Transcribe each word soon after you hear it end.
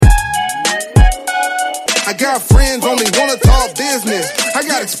got friends, only wanna talk business. I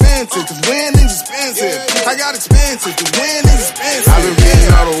got expensive, cause winning's expensive. I got expensive, cause winning's expensive. I've been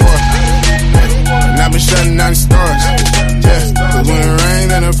reading all the war, and I've been shutting down the stores. Yeah, cause when it rains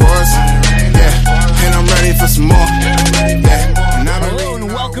and it pours, yeah, and I'm ready for some more. Yeah, and I've been Hello and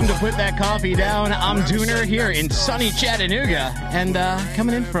welcome to Put That Coffee Down. I'm Dooner here in sunny Chattanooga, and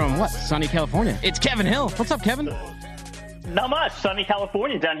coming in from sunny California. It's Kevin Hill. What's up, Kevin? Not much. Sunny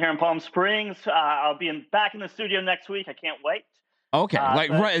California down here in Palm Springs. I'll be back in the studio next week. I can't wait. Okay,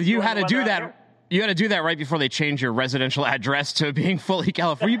 right, you had to do that. Here. You had to do that right before they changed your residential address to being fully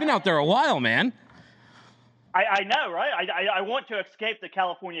California. You've been out there a while, man. I know, right? I want to escape the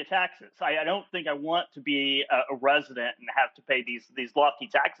California taxes. I don't think I want to be a resident and have to pay these lofty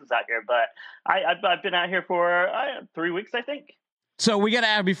taxes out here. But I've been out here for 3 weeks, I think. So we got to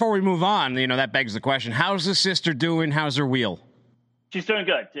add, before we move on, that begs the question, how's the sister doing? How's her wheel? She's doing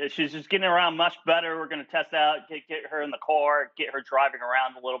good. She's just getting around much better. We're going to test out, get her in the car, get her driving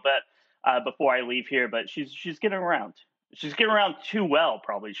around a little bit before I leave here. But she's getting around. She's getting around too well,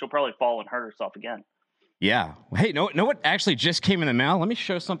 probably. She'll probably fall and hurt herself again. Yeah. Hey, know what actually just came in the mail? Let me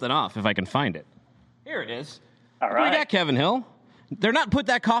show something off if I can find it. Here it is. All right. We got Kevin Hill. They're not Put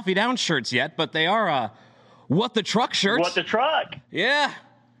That Coffee Down shirts yet, but they are What the Truck shirts. What the Truck. Yeah.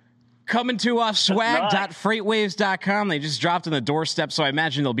 Coming to swag.freightwaves.com. They just dropped on the doorstep, so I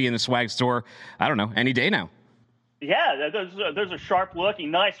imagine they'll be in the swag store, I don't know, any day now. Yeah, there's a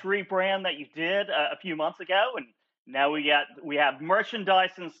sharp-looking, nice rebrand that you did a few months ago, and now we have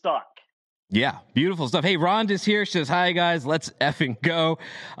merchandise in stock. Yeah, beautiful stuff. Hey, Rhonda's here. She says, hi, guys. Let's effing go.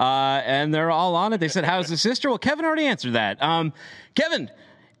 And they're all on it. They said, how's the sister? Well, Kevin already answered that. Kevin,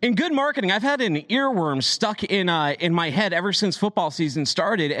 in good marketing, I've had an earworm stuck in my head ever since football season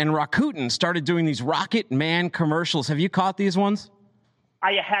started, and Rakuten started doing these Rocket Man commercials. Have you caught these ones?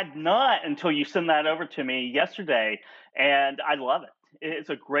 I had not until you sent that over to me yesterday, and I love it. It's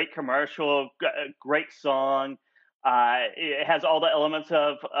a great commercial, a great song. It has all the elements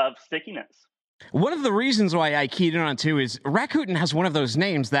of stickiness. One of the reasons why I keyed in on it too is Rakuten has one of those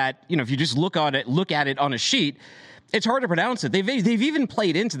names that, if you just look at it on a sheet, it's hard to pronounce it. They've even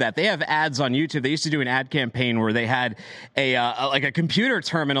played into that. They have ads on YouTube. They used to do an ad campaign where they had a computer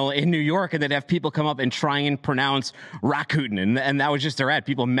terminal in New York, and they'd have people come up and try and pronounce Rakuten, and that was just their ad.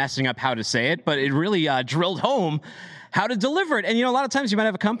 People messing up how to say it, but it really drilled home how to deliver it. And, a lot of times you might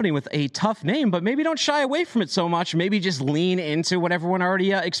have a company with a tough name, but maybe don't shy away from it so much. Maybe just lean into what everyone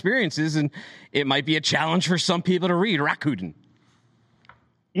already experiences, and it might be a challenge for some people to read Rakuten.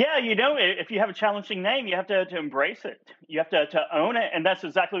 Yeah, if you have a challenging name, you have to embrace it. You have to own it, and that's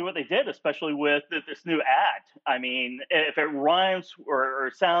exactly what they did, especially with this new ad. I mean, if it rhymes or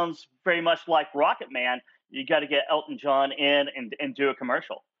sounds very much like Rocket Man, you got to get Elton John in and do a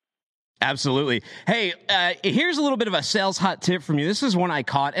commercial. Absolutely. Hey, here's a little bit of a sales hot tip from you. This is one I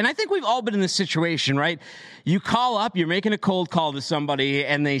caught, and I think we've all been in this situation, right? You call up, you're making a cold call to somebody,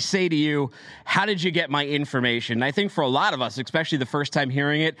 and they say to you, how did you get my information? And I think for a lot of us, especially the first time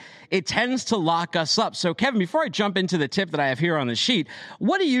hearing it, it tends to lock us up. So, Kevin, before I jump into the tip that I have here on the sheet,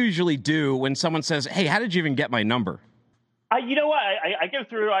 what do you usually do when someone says, hey, how did you even get my number? You know what? I go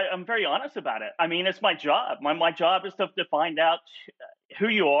through, I'm very honest about it. I mean, it's my job. My job is to find out who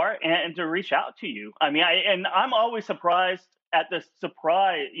you are and to reach out to you. I mean, I'm always surprised at the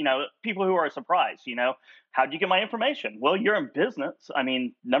surprise, people who are surprised, how do you get my information? Well, you're in business. I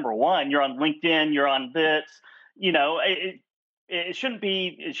mean, number one, you're on LinkedIn, you're on Bits, it shouldn't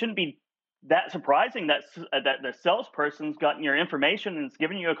be that surprising that the salesperson's gotten your information and is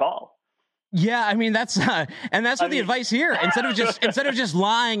giving you a call. Yeah, I mean that's the advice here. Instead of just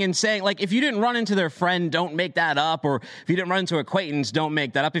lying and saying, like, if you didn't run into their friend, don't make that up, or if you didn't run into an acquaintance, don't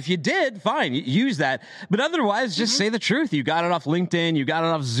make that up. If you did, fine, use that. But otherwise, just say the truth. You got it off LinkedIn, you got it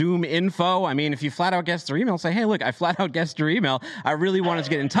off Zoom info. I mean, if you flat out guessed their email, say, hey, look, I flat out guessed your email. I really wanted to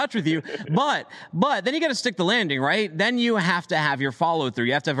get in touch with you, but then you got to stick the landing, right? Then you have to have your follow through.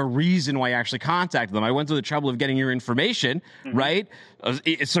 You have to have a reason why you actually contacted them. I went through the trouble of getting your information, right?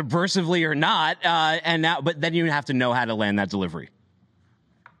 Subversively or not, but then you have to know how to land that delivery.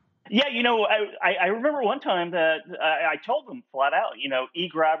 Yeah, I remember one time that I told them flat out,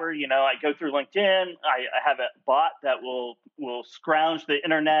 eGrabber, I go through LinkedIn, I have a bot that will scrounge the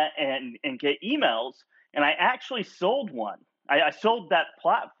internet and get emails, and I actually sold one. I sold that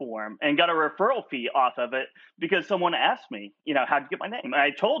platform and got a referral fee off of it because someone asked me, how'd you get my name? And I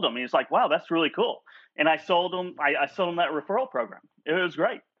told him, he's like, wow, that's really cool. And I sold him that referral program. It was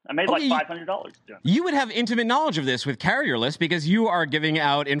great. I made like $500 doing it. You would have intimate knowledge of this with Carrier List because you are giving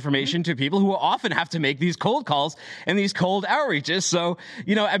out information to people who often have to make these cold calls and these cold outreaches. So,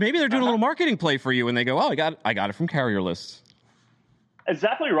 maybe they're doing a little marketing play for you and they go, oh, I got it from Carrier List.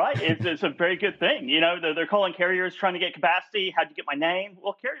 Exactly right. It's a very good thing. They're calling carriers trying to get capacity. How'd you get my name?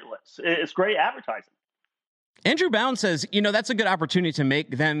 Well, Carrier List. It's great advertising. Andrew Bound says, that's a good opportunity to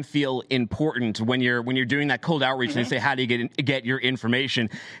make them feel important when you're doing that cold outreach and they say, how do you get your information?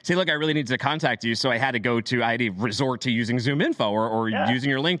 Say, look, I really need to contact you. So I had to resort to using Zoom Info or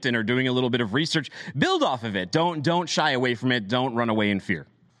using your LinkedIn or doing a little bit of research. Build off of it. Don't shy away from it. Don't run away in fear.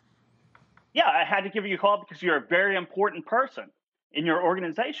 Yeah, I had to give you a call because you're a very important person in your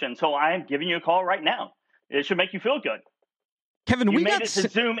organization. So I am giving you a call right now. It should make you feel good. Kevin, you made it to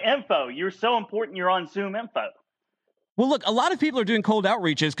Zoom Info. You're so important. You're on Zoom Info. Well, look, a lot of people are doing cold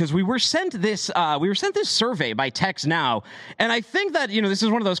outreaches because we were sent this survey by Text Now, and I think that this is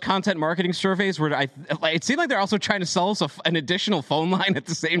one of those content marketing surveys where it seemed like they're also trying to sell us an additional phone line at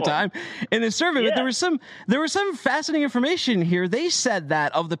the same time in this survey. But there was some fascinating information here. They said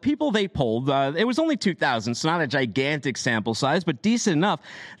that of the people they polled, it was only 2,000, so not a gigantic sample size, but decent enough.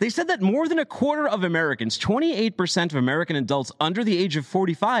 They said that more than a quarter of Americans, 28% of American adults under the age of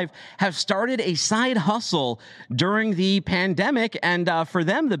 45, have started a side hustle during the pandemic, and for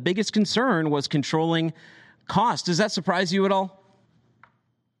them, the biggest concern was controlling cost. Does that surprise you at all?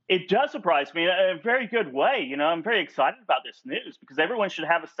 It does surprise me in a very good way. I'm very excited about this news because everyone should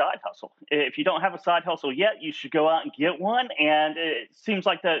have a side hustle. If you don't have a side hustle yet, you should go out and get one. And it seems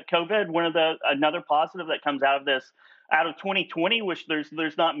like that COVID, another positive that comes out of 2020, which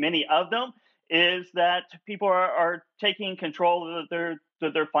there's not many of them, is that people are taking control of their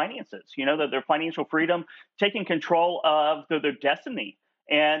finances, their financial freedom, taking control of their destiny.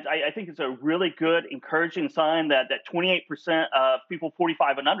 And I think it's a really good, encouraging sign that 28% of people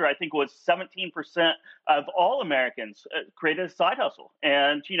 45 and under, I think was 17% of all Americans created a side hustle.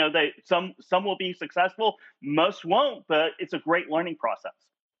 And, some will be successful, most won't, but it's a great learning process.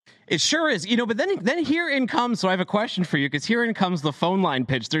 It sure is, but then herein comes, so I have a question for you, because herein comes the phone line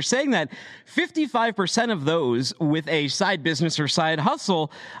pitch. They're saying that 55% of those with a side business or side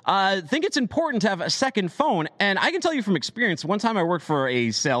hustle think it's important to have a second phone. And I can tell you from experience, one time I worked for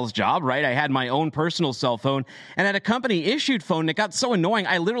a sales job, right? I had my own personal cell phone and had a company issued phone. And it got so annoying,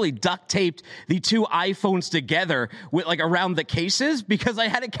 I literally duct taped the two iPhones together with around the cases because I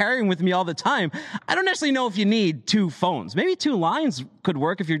had it carrying with me all the time. I don't necessarily know if you need two phones. Maybe two lines could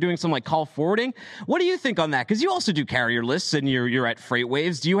work if you're doing some call forwarding. What do you think on that? Because you also do Carrier Lists and you're at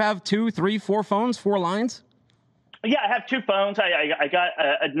FreightWaves. Do you have 2, 3, 4 phones, 4 lines? Yeah, I have 2 phones. I got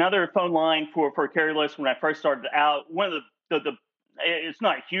another phone line for Carrier List when I first started out. One of the it's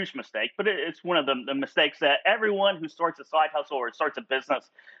not a huge mistake, but it's one of the mistakes that everyone who starts a side hustle or starts a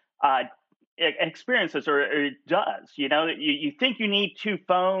business experiences or does. You think you need 2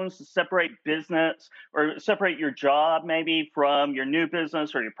 phones to separate business or separate your job maybe from your new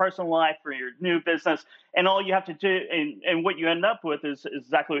business or your personal life or your new business, and all you have to do and what you end up with is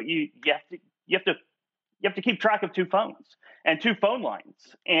exactly what you have to keep track of 2 phones and 2 phone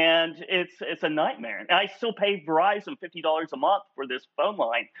lines, and it's a nightmare. And I still pay Verizon $50 a month for this phone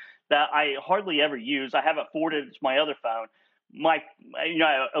line that I hardly ever use. I have it forwarded to my other phone.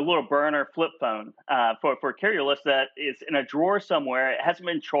 A little burner flip phone for Carrier List that is in a drawer somewhere. It hasn't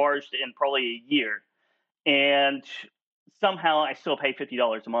been charged in probably a year, and somehow I still pay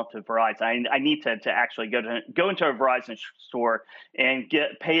 $50 a month to Verizon. I need to actually go into a Verizon store and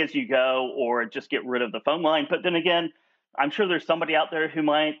pay as you go, or just get rid of the phone line. But then again, I'm sure there's somebody out there who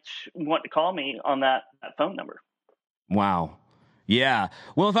might want to call me on that phone number. Wow. Yeah.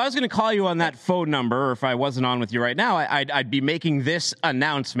 Well, if I was going to call you on that phone number, or if I wasn't on with you right now, I'd be making this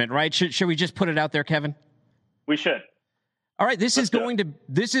announcement, right? Should we just put it out there, Kevin? We should. All right, this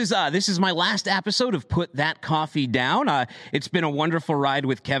is my last episode of Put That Coffee Down. It's been a wonderful ride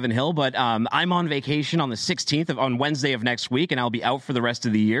with Kevin Hill, but I'm on vacation on the 16th on Wednesday of next week, and I'll be out for the rest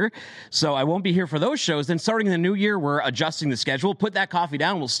of the year. So I won't be here for those shows. Then starting in the new year, we're adjusting the schedule. Put That Coffee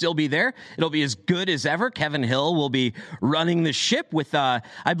Down will still be there. It'll be as good as ever. Kevin Hill will be running the ship with, I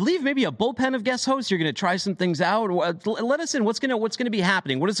believe, maybe a bullpen of guest hosts. You're going to try some things out. Let us in. What's going to be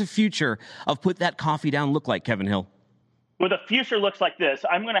happening? What does the future of Put That Coffee Down look like, Kevin Hill? Well, the future looks like this.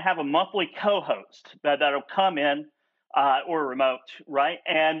 I'm going to have a monthly co-host that'll come in or remote, right?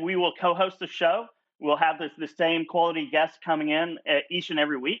 And we will co-host the show. We'll have the same quality guests coming in each and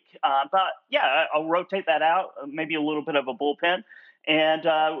every week. But yeah, I'll rotate that out, maybe a little bit of a bullpen, and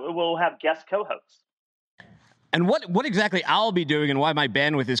we'll have guest co-hosts. And what exactly I'll be doing and why my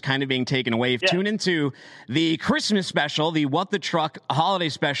bandwidth is kind of being taken away. Tune into the Christmas special, the What the Truck holiday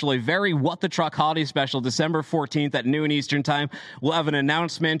special, a very What the Truck holiday special, December 14th at noon Eastern time. We'll have an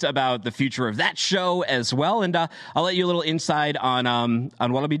announcement about the future of that show as well. And I'll let you a little insight on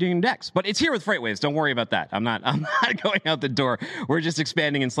what I'll be doing next. But it's here with Freightwaves. Don't worry about that. I'm not going out the door. We're just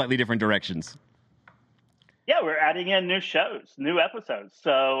expanding in slightly different directions. Yeah, we're adding in new shows, new episodes.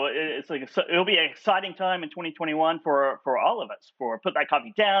 So it'll be an exciting time in 2021 for all of us, for Put That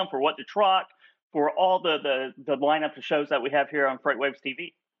Coffee Down, for What the Truck, for all the lineup of shows that we have here on Freightwaves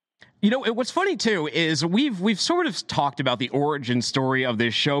TV. You know, what's funny, too, is we've sort of talked about the origin story of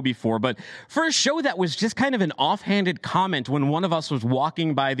this show before, but for a show that was just kind of an offhanded comment when one of us was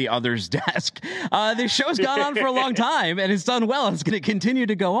walking by the other's desk, this show's gone on for a long time, and it's done well, and it's going to continue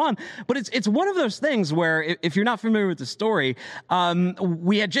to go on. But it's one of those things where, if you're not familiar with the story,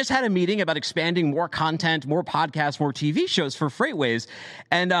 we had just had a meeting about expanding more content, more podcasts, more TV shows for Freightwaves,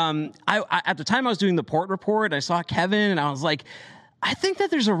 and I at the time I was doing the Port Report, I saw Kevin, and I was like, I think that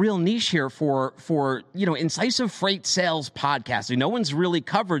there's a real niche here for incisive freight sales podcasting. No one's really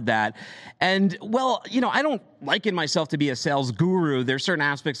covered that. And, well, I don't liken myself to be a sales guru. There's certain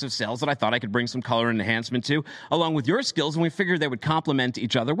aspects of sales that I thought I could bring some color and enhancement to, along with your skills, and we figured they would complement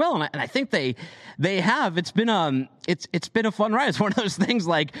each other well. And I think they have. It's been a fun ride. It's one of those things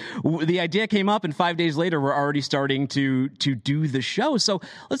like the idea came up, and 5 days later, we're already starting to do the show. So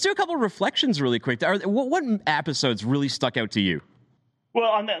let's do a couple of reflections really quick. What episodes really stuck out to you? Well,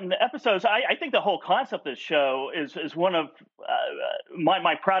 on the episodes, I think the whole concept of this show is one of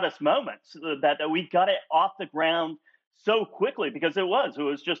my proudest moments, that we got it off the ground so quickly, because it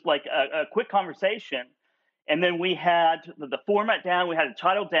was just like a quick conversation. And then we had the format down, we had the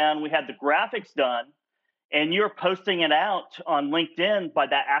title down, we had the graphics done, and you're posting it out on LinkedIn by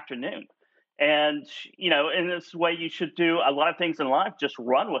that afternoon. And, in this way, you should do a lot of things in life, just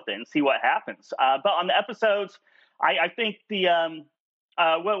run with it and see what happens. But on the episodes, I think the...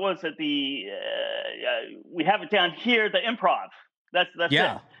 what was it? We have it down here. The improv. That's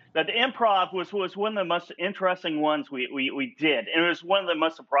yeah. it. That the improv was one of the most interesting ones we did, and it was one of the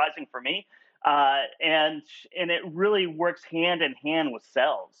most surprising for me. And it really works hand in hand with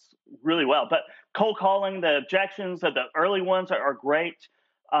sales really well. But cold calling, the objections, the early ones are great.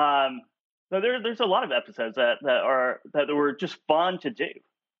 So there's a lot of episodes that were just fun to do.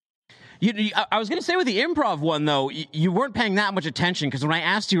 I was going to say with the improv one, though, you weren't paying that much attention, because when I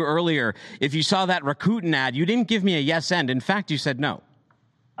asked you earlier if you saw that Rakuten ad, you didn't give me a yes and. In fact, you said no.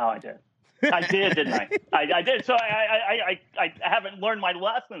 Oh, I did. I did, didn't I? I did. So I haven't learned my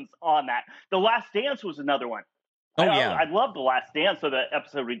lessons on that. The Last Dance was another one. Yeah. I love The Last Dance, so the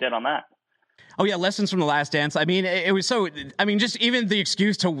episode we did on that. Oh, yeah, lessons from The Last Dance. I mean, it was so, just even the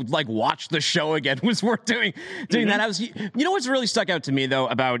excuse to, watch the show again was worth doing that. What's really stuck out to me, though,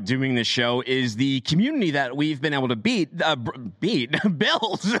 about doing this show is the community that we've been able to build.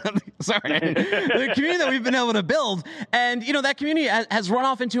 Sorry. The community that we've been able to build. And, that community has run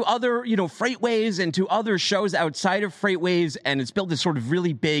off into other, Freightwaves and to other shows outside of Freightwaves, and it's built this sort of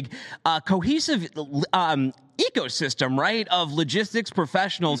really big, cohesive ecosystem, right, of logistics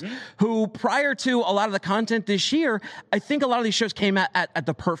professionals who, prior to a lot of the content this year, I think a lot of these shows came at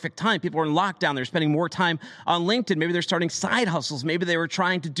the perfect time. People were in lockdown. They're spending more time on LinkedIn. Maybe they're starting side hustles. Maybe they were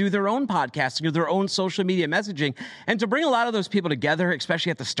trying to do their own podcasting or their own social media messaging. And to bring a lot of those people together, especially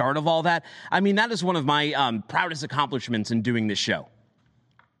at the start of all that, that is one of my proudest accomplishments in doing this show.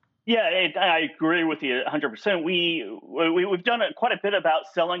 Yeah, I agree with you 100%. We've done quite a bit about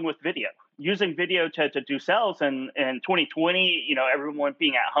selling with video, using video to do sales. And in 2020, everyone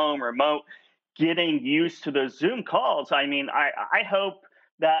being at home, remote, getting used to those Zoom calls. I hope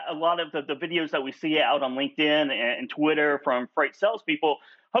that a lot of the videos that we see out on LinkedIn and Twitter from freight salespeople,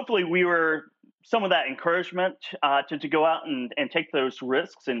 hopefully we were some of that encouragement to go out and take those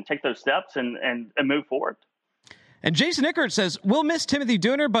risks and take those steps and move forward. And Jason Ickert says, we'll miss Timothy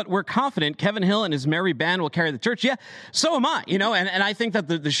Dooner, but we're confident Kevin Hill and his merry band will carry the church. Yeah, so am I, and I think that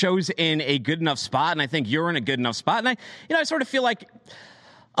the show's in a good enough spot, and I think you're in a good enough spot. And I sort of feel like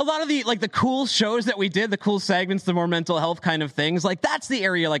a lot of the cool shows that we did, the cool segments, the more mental health kind of things, that's the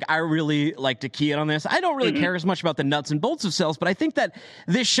area I really like to key in on this. I don't really care as much about the nuts and bolts of sales, but I think that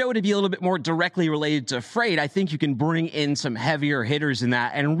this show, to be a little bit more directly related to freight, I think you can bring in some heavier hitters in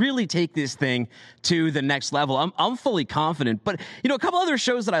that and really take this thing to the next level. I'm fully confident. But, a couple other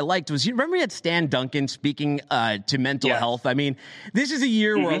shows that I liked was, you remember we had Stan Duncan speaking to mental health? This is a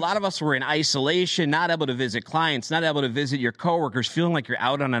year where a lot of us were in isolation, not able to visit clients, not able to visit your coworkers, feeling like you're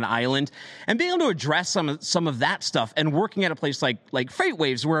out out on an island, and being able to address some of that stuff, and working at a place like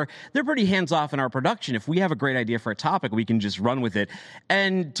FreightWaves, where they're pretty hands off in our production. If we have a great idea for a topic, we can just run with it.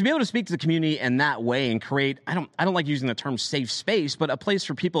 And to be able to speak to the community in that way and create, I don't like using the term safe space, but a place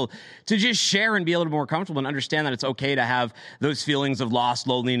for people to just share and be a little more comfortable and understand that it's okay to have those feelings of loss,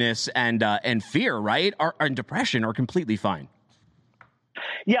 loneliness, and fear, right? And depression are completely fine.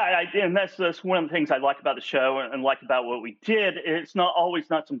 Yeah, and that's one of the things I like about the show and like about what we did. It's not always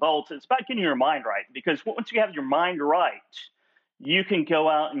nuts and bolts. It's about getting your mind right, because once you have your mind right, you can go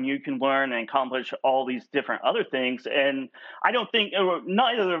out and you can learn and accomplish all these different other things. And I don't think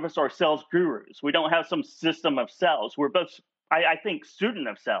neither of us are sales gurus. We don't have some system of sales. We're both, I think, student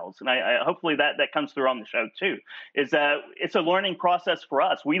of sales. And I hopefully that comes through on the show too, is that it's a learning process for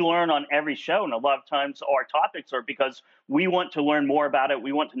us. We learn on every show. And a lot of times our topics are because we want to learn more about it.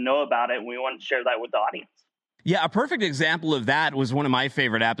 We want to know about it. And we want to share that with the audience. Yeah, a perfect example of that was one of my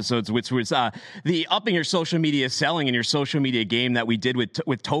favorite episodes, which was the upping your social media selling and your social media game that we did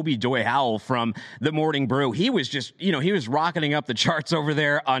with Toby Doyle from The Morning Brew. He was just, he was rocketing up the charts over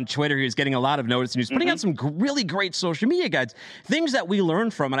there on Twitter. He was getting a lot of notice, and he was putting out some really great social media guides, things that we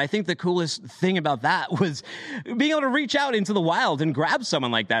learned from. And I think the coolest thing about that was being able to reach out into the wild and grab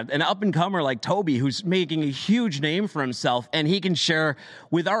someone like that, an up-and-comer like Toby, who's making a huge name for himself, and he can share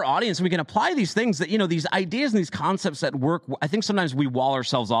with our audience, and we can apply these things that, these ideas and these concepts that work. I think sometimes we wall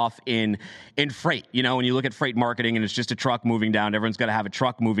ourselves off in freight, when you look at freight marketing and it's just a truck moving down, everyone's got to have a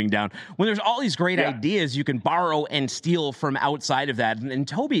truck moving down. When there's all these great ideas you can borrow and steal from outside of that. And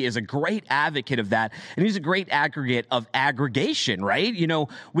Toby is a great advocate of that. And he's a great aggregate of aggregation, right?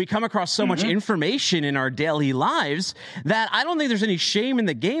 We come across so much information in our daily lives that I don't think there's any shame in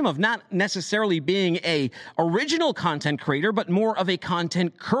the game of not necessarily being a original content creator, but more of a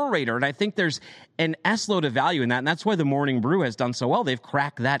content curator. And I think there's an S-load of value in that, and that's why The Morning Brew has done so well. They've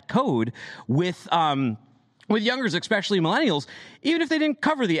cracked that code with youngers, especially millennials, even if they didn't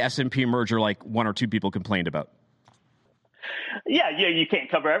cover the S&P merger like one or two people complained about. Yeah, you can't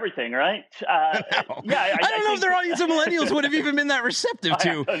cover everything, right? No. I don't know if their audience of millennials would have even been that receptive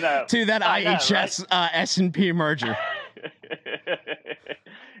to that IHS S&P merger.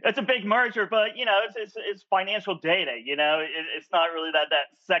 It's a big merger, but it's financial data. It's not really that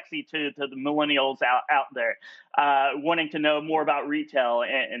sexy to the millennials out there wanting to know more about retail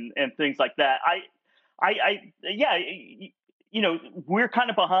and things like that. We're kind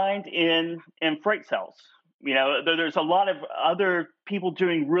of behind in freight sales. There's a lot of other people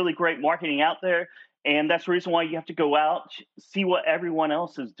doing really great marketing out there, and that's the reason why you have to go out, see what everyone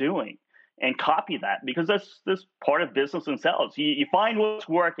else is doing, and copy that, because that's part of business and sales. You find what's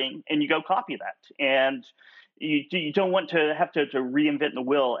working and you go copy that. And you don't want to have to reinvent the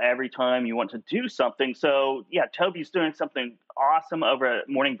wheel every time you want to do something. So yeah, Toby's doing something awesome over at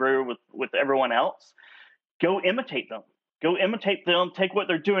Morning Brew with everyone else. Go imitate them. Take what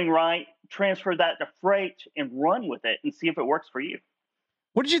they're doing right, transfer that to freight, and run with it and see if it works for you.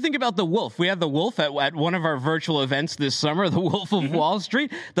 What did you think about the Wolf? We had the Wolf at one of our virtual events this summer, the Wolf of Wall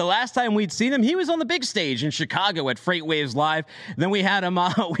Street. The last time we'd seen him, he was on the big stage in Chicago at FreightWaves Live. Then we had him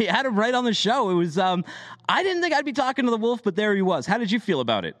right on the show. It was I didn't think I'd be talking to the Wolf, but there he was. How did you feel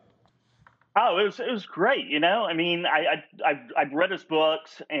about it? Oh, it was great. I mean, I've read his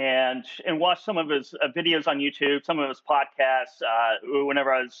books and watched some of his videos on YouTube, some of his podcasts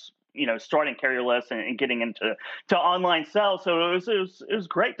whenever I was starting Carrierless and getting into online sales. So it was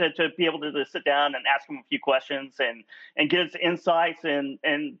great to be able to sit down and ask him a few questions and get his insights and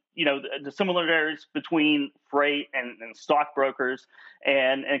the similarities between freight and stockbrokers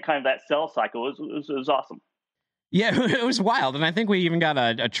and kind of that sales cycle. It was awesome. Yeah, it was wild. And I think we even got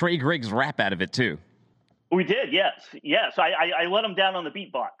a Trey Griggs rap out of it too. We did, yes. I let him down on the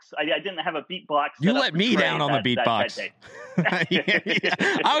beatbox. I didn't have a beatbox. You let me down on the beatbox. Yeah.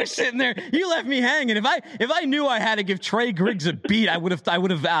 I was sitting there. You left me hanging. If I knew I had to give Trey Griggs a beat, I would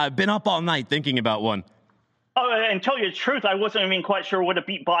have been up all night thinking about one. Oh, and tell you the truth, I wasn't even quite sure what a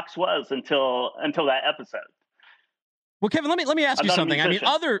beatbox was until that episode. Well, Kevin, let me ask you something. I mean,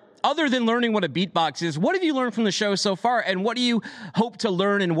 other than learning what a beatbox is, what have you learned from the show so far, and what do you hope to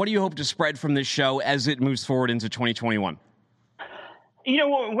learn, and what do you hope to spread from this show as it moves forward into 2021?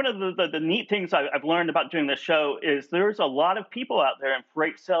 One of the neat things I've learned about doing this show is there's a lot of people out there in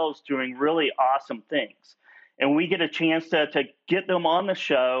freight sales doing really awesome things, and we get a chance to get them on the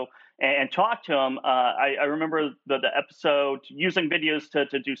show and talk to them. I remember the episode using videos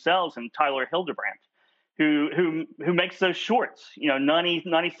to do sales, and Tyler Hildebrand, who makes those shorts,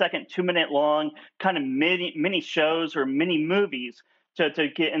 90 second, 2 minute long kind of mini shows or mini movies to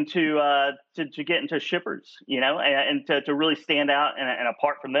get into to get into shippers, and to really stand out and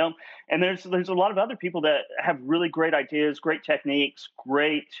apart from them. And there's a lot of other people that have really great ideas, great techniques,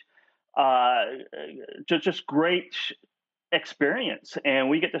 great just great experience, and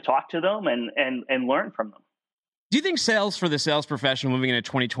we get to talk to them and learn from them. Do you think sales for the sales professional moving into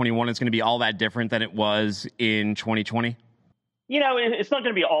 2021 is going to be all that different than it was in 2020? It's not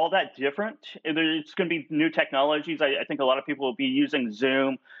going to be all that different. It's going to be new technologies. I think a lot of people will be using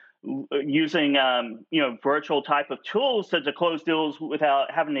Zoom, using virtual type of tools to close deals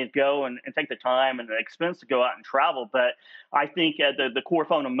without having to go and take the time and the expense to go out and travel. But I think the core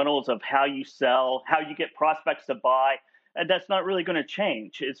fundamentals of how you sell, how you get prospects to buy, that's not really going to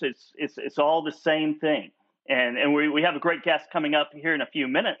change. It's all the same thing. And we have a great guest coming up here in a few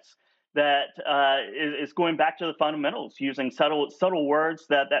minutes that is going back to the fundamentals, using subtle words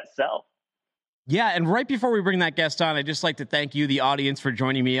that sell. Yeah, and right before we bring that guest on, I'd just like to thank you, the audience, for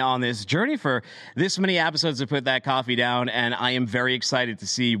joining me on this journey for this many episodes to Put That Coffee Down, and I am very excited to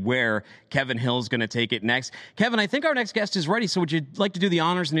see where Kevin Hill's going to take it next. Kevin, I think our next guest is ready, so would you like to do the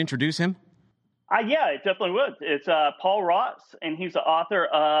honors and introduce him? Yeah, it definitely would. It's Paul Ross, and he's the author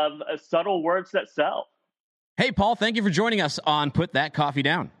of Subtle Words That Sell. Hey, Paul, thank you for joining us on Put That Coffee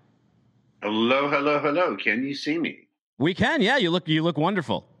Down. Hello. Can you see me? We can, yeah. You look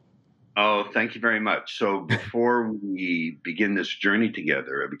wonderful. Oh, thank you very much. So before we begin this journey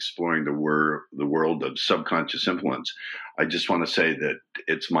together of exploring the world of subconscious influence, I just want to say that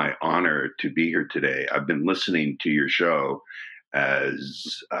it's my honor to be here today. I've been listening to your show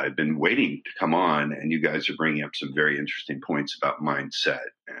as I've been waiting to come on, and you guys are bringing up some very interesting points about mindset.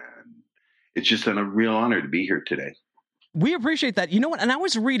 And it's just a real honor to be here today. We appreciate that. You know what? And I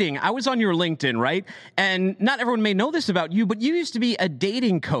was on your LinkedIn, right? And not everyone may know this about you, but you used to be a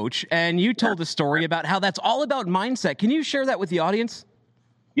dating coach, and you told a story about how that's all about mindset. Can you share that with the audience?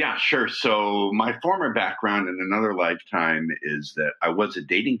 Yeah, sure. So my former background in another lifetime is that I was a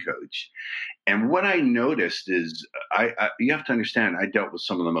dating coach. And what I noticed is you have to understand, I dealt with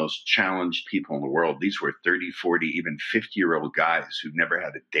some of the most challenged people in the world. These were 30, 40, even 50-year-old guys who've never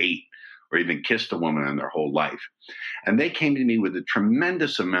had a date or even kissed a woman in their whole life. And they came to me with a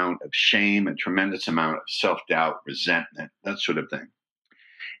tremendous amount of shame, a tremendous amount of self-doubt, resentment, that sort of thing.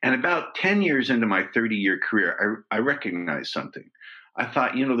 And about 10 years into my 30-year career, I recognized something. I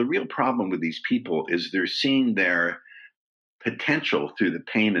thought, the real problem with these people is they're seeing their potential through the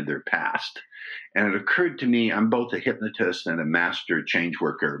pain of their past. And it occurred to me, I'm both a hypnotist and a master change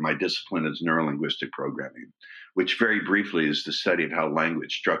worker. My discipline is neurolinguistic programming, which very briefly is the study of how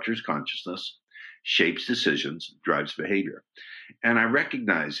language structures consciousness, shapes decisions, drives behavior. And I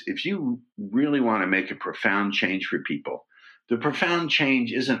recognize if you really want to make a profound change for people, the profound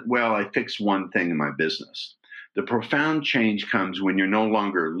change isn't, I fixed one thing in my business. The profound change comes when you're no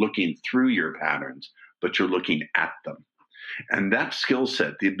longer looking through your patterns, but you're looking at them. And that skill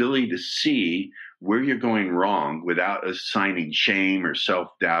set, the ability to see where you're going wrong without assigning shame or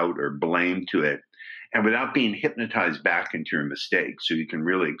self-doubt or blame to it, and without being hypnotized back into your mistakes so you can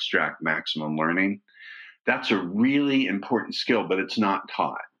really extract maximum learning, that's a really important skill, but it's not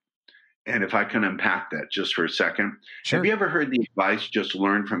taught. And if I can unpack that just for a second. Sure. Have you ever heard the advice, just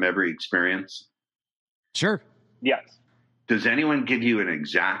learn from every experience? Sure. Yes. Does anyone give you an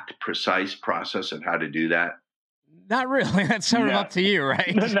exact, precise process of how to do that? Not really. That's sort of up to you,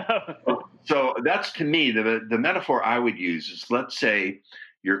 right? No. So that's, to me, the metaphor I would use is, let's say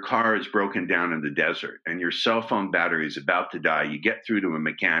your car is broken down in the desert and your cell phone battery is about to die. You get through to a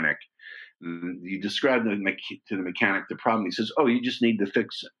mechanic. You describe to the mechanic the problem. He says, you just need to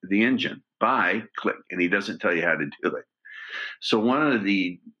fix the engine. Bye, click. And he doesn't tell you how to do it. So one of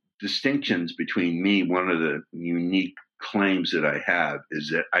the distinctions between me, one of the unique claims that I have is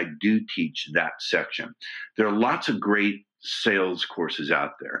that I do teach that section. There are lots of great sales courses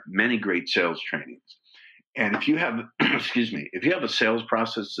out there, many great sales trainings. And if you have, if you have a sales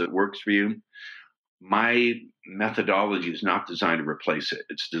process that works for you, my methodology is not designed to replace it.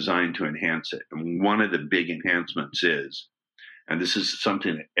 It's designed to enhance it. And one of the big enhancements is, and this is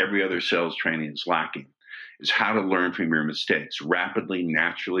something that every other sales training is lacking, is how to learn from your mistakes rapidly,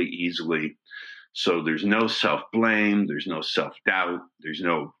 naturally, easily. So there's no self-blame, there's no self-doubt, there's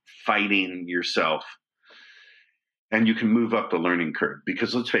no fighting yourself. And you can move up the learning curve.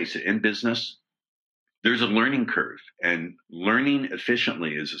 Because let's face it, in business, there's a learning curve. And learning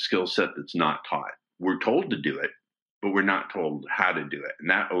efficiently is a skill set that's not taught. We're told to do it, but we're not told how to do it. And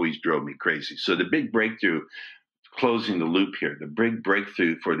that always drove me crazy. So the big breakthrough, closing the loop here, the big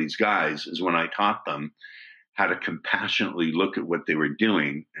breakthrough for these guys is when I taught them how to compassionately look at what they were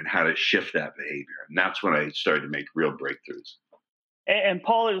doing and how to shift that behavior. And that's when I started to make real breakthroughs. And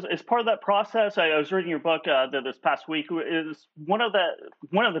Paul, is part of that process. I was reading your book this past week. Is one of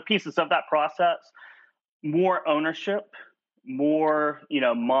the pieces of that process more ownership, more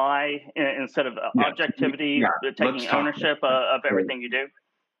instead of objectivity, taking ownership of everything you do?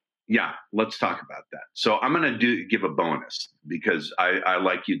 Yeah, let's talk about that. So I'm going to give a bonus because I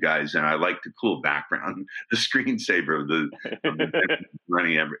like you guys and I like the cool background, the screensaver of the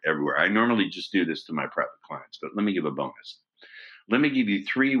running everywhere. I normally just do this to my private clients, but let me give a bonus. Let me give you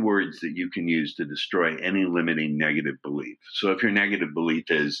 3 words that you can use to destroy any limiting negative belief. So if your negative belief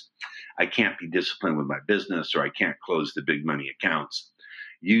is, I can't be disciplined with my business or I can't close the big money accounts,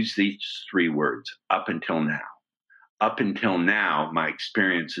 use these 3 words: up until now. Up until now, my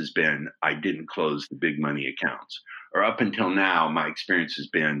experience has been I didn't close the big money accounts. Or up until now, my experience has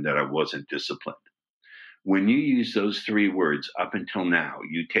been that I wasn't disciplined. When you use those 3 words, up until now,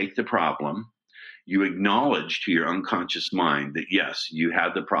 you take the problem, you acknowledge to your unconscious mind that, yes, you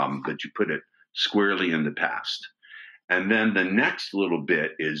had the problem, but you put it squarely in the past. And then the next little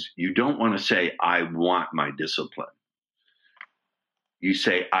bit is you don't want to say, I want my discipline. You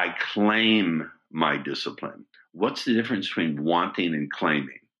say, I claim my discipline. What's the difference between wanting and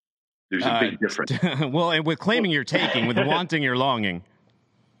claiming? There's a big difference. Well, and with claiming you're taking, with wanting you're longing.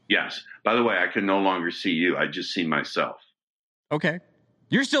 Yes. By the way, I can no longer see you. I just see myself. Okay.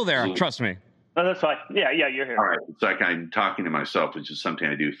 You're still there. Trust me. Oh, that's fine. Yeah, you're here. All right. It's like I'm talking to myself, which is something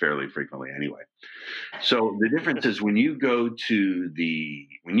I do fairly frequently anyway. So the difference is when you give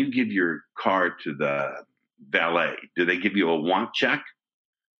your car to the valet, do they give you a want check?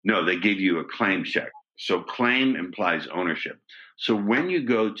 No, they give you a claim check. So claim implies ownership. So when you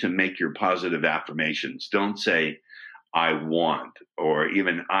go to make your positive affirmations, don't say, I want, or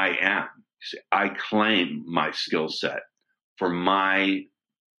even I am. Say, I claim my skill set for my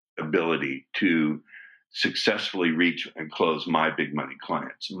ability to successfully reach and close my big money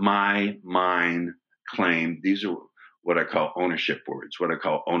clients. My, mine, claim. These are what I call ownership words, what I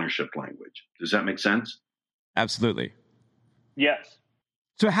call ownership language. Does that make sense? Absolutely. Yes.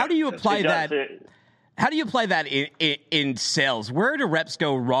 So how do you apply that? How do you apply that in sales? Where do reps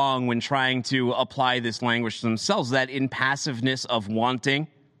go wrong when trying to apply this language to themselves, that impassiveness of wanting?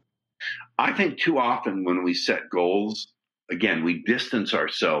 I think too often when we set goals, again, we distance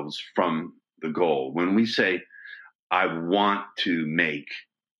ourselves from the goal. When we say, I want to make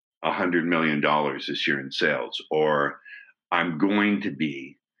 $100 million this year in sales, or I'm going to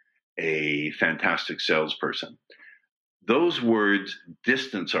be a fantastic salesperson, those words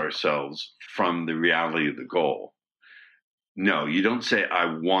distance ourselves from the reality of the goal. No, you don't say, I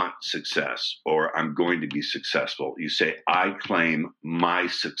want success or I'm going to be successful. You say, I claim my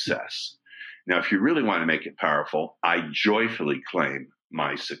success. Now, if you really want to make it powerful, I joyfully claim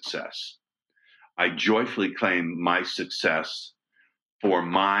my success. I joyfully claim my success for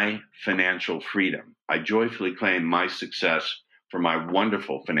my financial freedom. I joyfully claim my success for my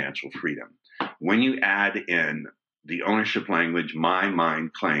wonderful financial freedom. When you add in the ownership language, my,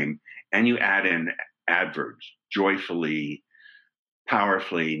 mine, claim, and you add in adverbs, joyfully,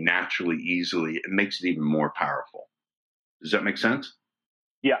 powerfully, naturally, easily, it makes it even more powerful. Does that make sense?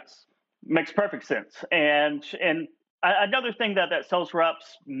 Yes, makes perfect sense. And another thing that sales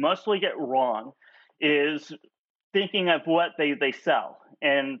reps mostly get wrong is thinking of what they sell.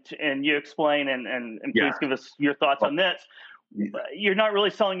 And you explain and please give us your thoughts on this. You're not really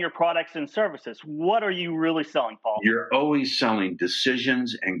selling your products and services. What are you really selling, Paul? You're always selling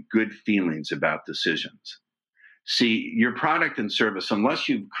decisions and good feelings about decisions. See, your product and service, unless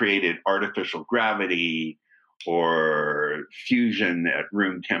you've created artificial gravity or fusion at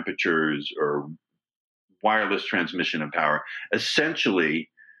room temperatures or wireless transmission of power, essentially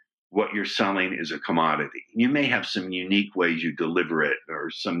what you're selling is a commodity. You may have some unique ways you deliver it or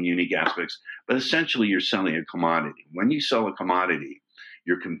some unique aspects, but essentially you're selling a commodity. When you sell a commodity,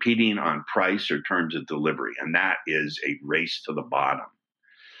 you're competing on price or terms of delivery, and that is a race to the bottom.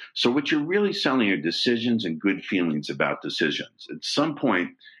 So what you're really selling are decisions and good feelings about decisions. At some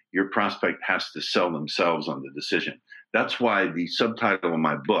point, your prospect has to sell themselves on the decision. That's why the subtitle of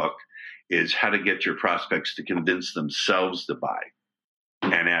my book is How to Get Your Prospects to Convince Themselves to Buy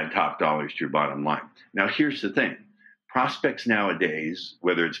and Add Top Dollars to Your Bottom Line. Now, here's the thing. Prospects nowadays,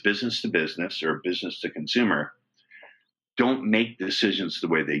 whether it's business to business or business to consumer, don't make decisions the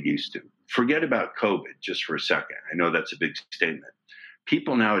way they used to. Forget about COVID just for a second. I know that's a big statement.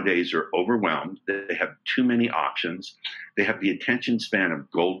 People nowadays are overwhelmed. They have too many options. They have the attention span of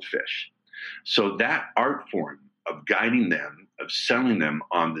goldfish. So that art form of guiding them, of selling them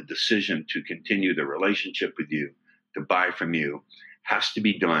on the decision to continue the relationship with you, to buy from you, has to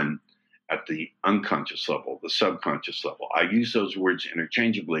be done at the unconscious level, the subconscious level. I use those words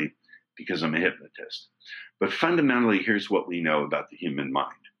interchangeably because I'm a hypnotist. But fundamentally, here's what we know about the human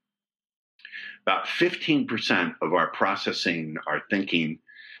mind. About 15% of our processing, our thinking,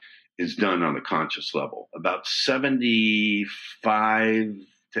 is done on the conscious level. About 75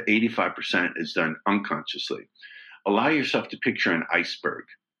 to 85% is done unconsciously. Allow yourself to picture an iceberg.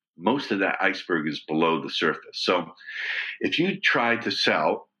 Most of that iceberg is below the surface. So if you try to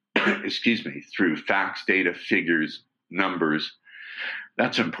sell, through facts, data, figures, numbers,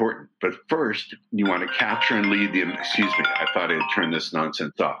 that's important. But first, you want to capture and lead I thought I'd turn this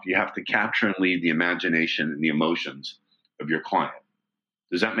nonsense off. You have to capture and lead the imagination and the emotions of your client.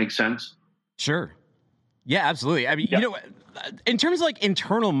 Does that make sense? Sure. Yeah, absolutely. I mean, in terms of like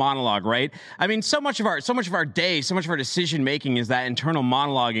internal monologue, right? I mean, so much of our day, so much of our decision making is that internal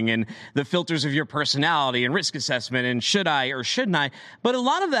monologuing and the filters of your personality and risk assessment and should I or shouldn't I? But a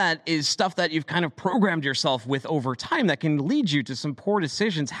lot of that is stuff that you've kind of programmed yourself with over time that can lead you to some poor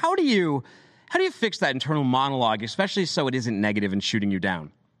decisions. How do you fix that internal monologue, especially so it isn't negative and shooting you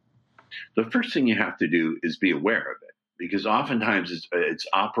down? The first thing you have to do is be aware of it, because oftentimes it's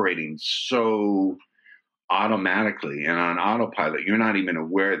operating so automatically and on autopilot, you're not even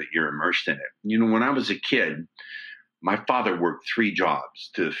aware that you're immersed in it. When I was a kid, my father worked 3 jobs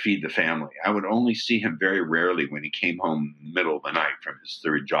to feed the family. I would only see him very rarely when he came home in the middle of the night from his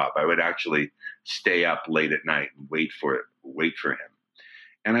 3rd job. I would actually stay up late at night and wait for him.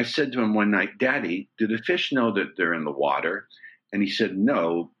 And I said to him one night, "Daddy, do the fish know that they're in the water?" And he said,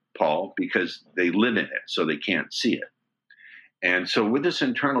 "No, Paul, because they live in it, so they can't see it." And so with this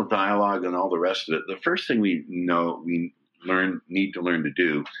internal dialogue and all the rest of it, the first thing need to learn to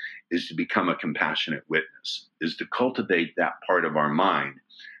do is to become a compassionate witness, is to cultivate that part of our mind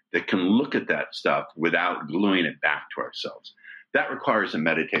that can look at that stuff without gluing it back to ourselves. That requires a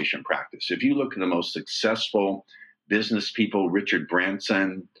meditation practice. If you look at the most successful business people, Richard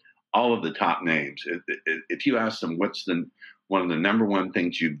Branson, all of the top names, if you ask them what's one of the number one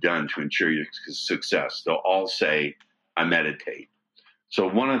things you've done to ensure your success, they'll all say, "I meditate." So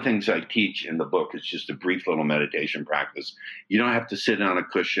one of the things I teach in the book is just a brief little meditation practice. You don't have to sit on a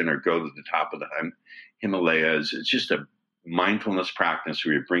cushion or go to the top of the Himalayas. It's just a mindfulness practice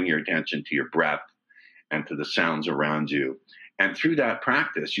where you bring your attention to your breath and to the sounds around you. And through that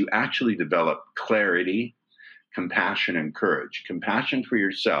practice, you actually develop clarity, compassion, and courage. Compassion for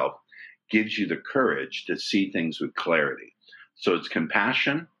yourself gives you the courage to see things with clarity. So it's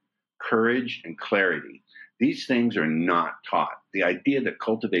compassion, courage, and clarity. These things are not taught. The idea that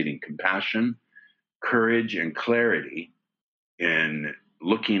cultivating compassion, courage, and clarity in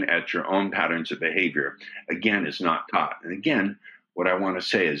looking at your own patterns of behavior, again, is not taught. And again, what I want to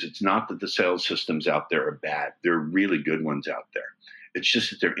say is it's not that the sales systems out there are bad. There are really good ones out there. It's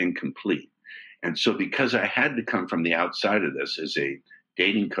just that they're incomplete. And so because I had to come from the outside of this as a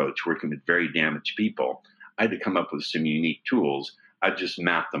dating coach working with very damaged people, I had to come up with some unique tools. I just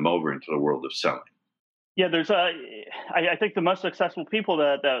mapped them over into the world of selling. Yeah, I think the most successful people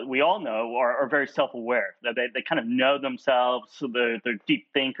that we all know are very self-aware. That they kind of know themselves. So they're deep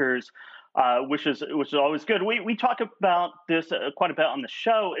thinkers, which is always good. We talk about this quite a bit on the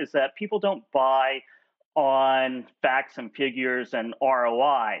show. Is that people don't buy on facts and figures and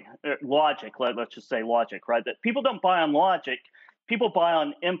ROI logic. Let's just say logic, right? That people don't buy on logic. People buy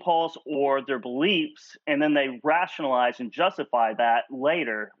on impulse or their beliefs, and then they rationalize and justify that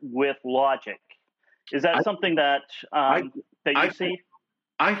later with logic. Is that something that you see?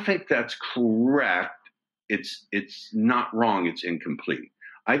 I think that's correct. It's not wrong. It's incomplete.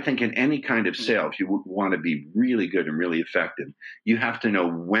 I think in any kind of sale, if you want to be really good and really effective, you have to know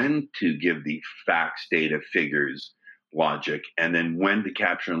when to give the facts, data, figures, logic, and then when to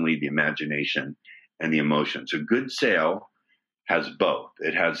capture and lead the imagination and the emotions. A good sale has both.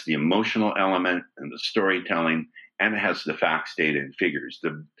 It has the emotional element and the storytelling, and it has the facts, data, and figures.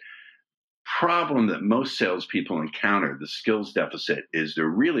 The problem that most salespeople encounter, the skills deficit, is they're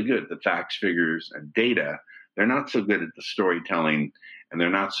really good at the facts, figures, and data. They're not so good at the storytelling, and they're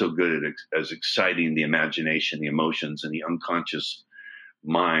not so good at as exciting the imagination, the emotions, and the unconscious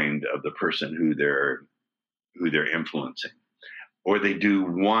mind of the person who they're influencing. Or they do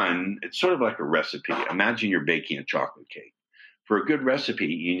one, it's sort of like a recipe. Imagine you're baking a chocolate cake. For a good recipe,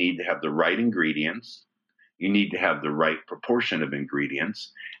 you need to have the right ingredients, you need to have the right proportion of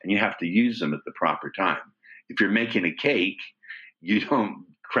ingredients, and you have to use them at the proper time. If you're making a cake, you don't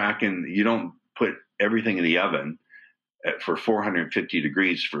put everything in the oven for 450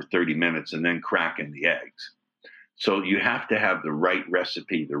 degrees for 30 minutes and then crack in the eggs. So you have to have the right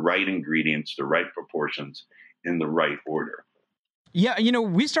recipe, the right ingredients, the right proportions in the right order. Yeah,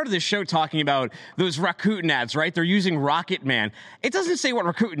 we started this show talking about those Rakuten ads, right? They're using Rocket Man. It doesn't say what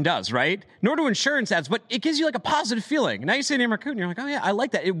Rakuten does, right? Nor do insurance ads, but it gives you like a positive feeling. Now you say the name Rakuten, you're like, oh yeah, I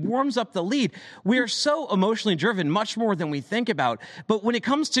like that. It warms up the lead. We are so emotionally driven, much more than we think about. But when it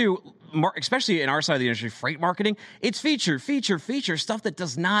comes to, especially in our side of the industry, freight marketing, it's feature, stuff that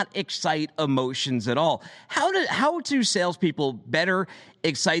does not excite emotions at all. How do salespeople better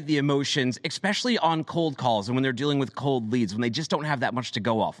excite the emotions, especially on cold calls and when they're dealing with cold leads, when they just don't have that much to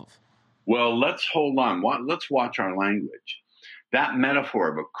go off of? Well, let's hold on. Let's watch our language. That metaphor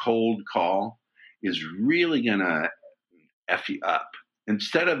of a cold call is really going to F you up.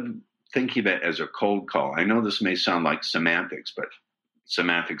 Instead of thinking of it as a cold call, I know this may sound like semantics, but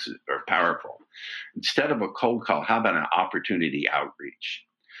semantics are powerful. Instead of a cold call, how about an opportunity outreach?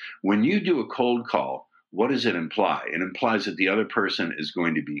 When you do a cold call, what does it imply? It implies that the other person is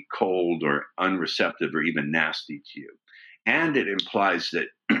going to be cold or unreceptive or even nasty to you. And it implies that,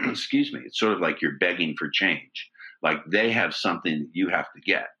 excuse me, it's sort of like you're begging for change, like they have something that you have to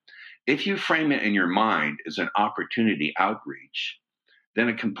get. If you frame it in your mind as an opportunity outreach, then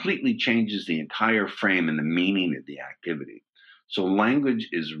it completely changes the entire frame and the meaning of the activity. So language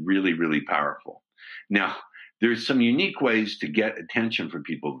is really, really powerful. Now, there's some unique ways to get attention from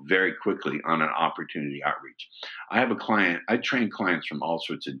people very quickly on an opportunity outreach. I have a client, I train clients from all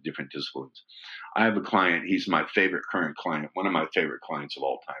sorts of different disciplines. I have a client, he's my favorite current client, one of my favorite clients of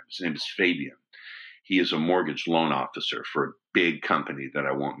all time. His name is Fabian. He is a mortgage loan officer for a big company that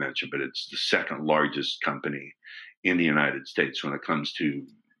I won't mention, but it's the second largest company in the United States when it comes to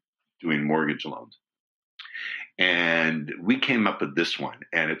doing mortgage loans. And we came up with this one,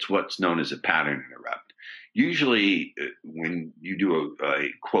 and it's what's known as a pattern interrupt. Usually when you do a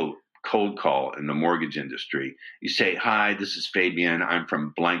quote cold call in the mortgage industry, you say, hi, this is Fabian. I'm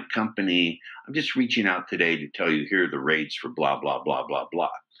from blank company. I'm just reaching out today to tell you here are the rates for blah, blah, blah, blah, blah.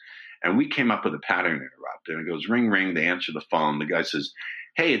 And we came up with a pattern interrupt, and it goes ring, ring. They answer the phone. The guy says,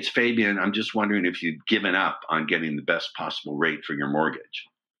 hey, it's Fabian. I'm just wondering if you've given up on getting the best possible rate for your mortgage,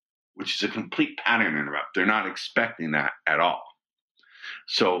 which is a complete pattern interrupt. They're not expecting that at all.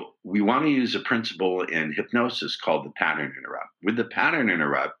 So we want to use a principle in hypnosis called the pattern interrupt. With the pattern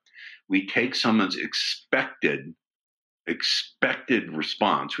interrupt, we take someone's expected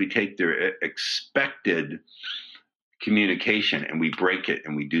response. We take their expected communication and we break it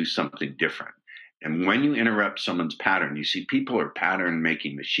and we do something different. And when you interrupt someone's pattern, you see people are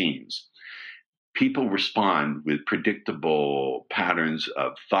pattern-making machines. People respond with predictable patterns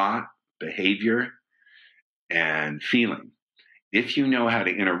of thought, behavior, and feeling. If you know how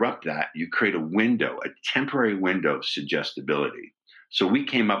to interrupt that, you create a window, a temporary window of suggestibility. So we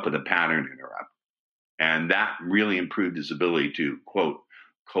came up with a pattern interrupt, and that really improved his ability to, quote,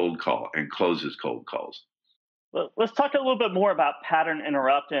 cold call and close his cold calls. Well, let's talk a little bit more about pattern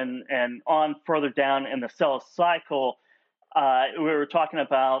interrupt and on further down in the sales cycle. We were talking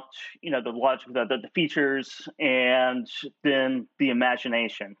about, the logic, the features, and then the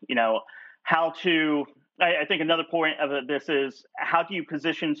imagination. How to. I think another point of this is how do you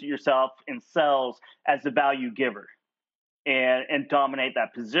position yourself in sales as the value giver, and dominate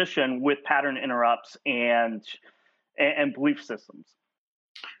that position with pattern interrupts and belief systems.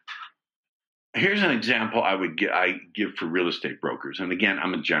 Here's an example I give for real estate brokers. And again,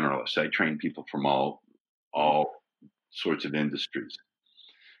 I'm a generalist. I train people from all sorts of industries.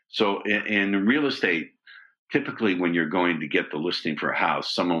 So in real estate, typically when you're going to get the listing for a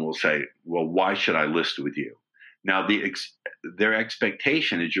house, someone will say, well, why should I list with you? Now, their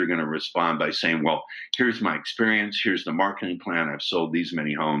expectation is you're going to respond by saying, well, here's my experience. Here's the marketing plan. I've sold these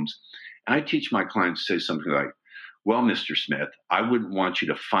many homes. And I teach my clients to say something like, well, Mr. Smith, I wouldn't want you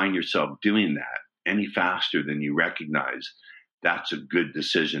to find yourself doing that any faster than you recognize that's a good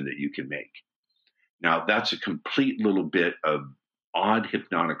decision that you can make. Now, that's a complete little bit of odd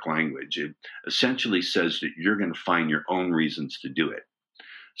hypnotic language. It essentially says that you're going to find your own reasons to do it.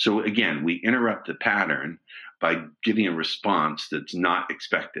 So again, we interrupt the pattern by giving a response that's not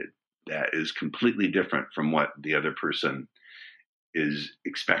expected, that is completely different from what the other person is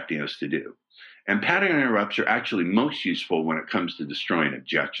expecting us to do. And pattern interrupts are actually most useful when it comes to destroying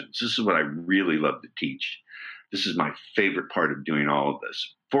objections. This is what I really love to teach. This is my favorite part of doing all of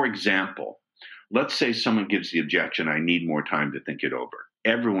this. For example, let's say someone gives the objection, I need more time to think it over.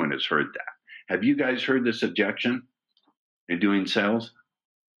 Everyone has heard that. Have you guys heard this objection in doing sales?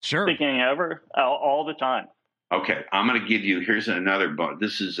 Sure. Thinking it over all the time. Okay, I'm going to give you, here's another bonus.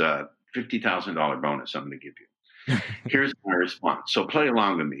 This is a $50,000 bonus I'm going to give you. Here's my response. So play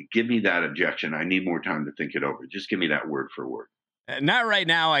along with me. Give me that objection. I need more time to think it over. Just give me that word for word. Not right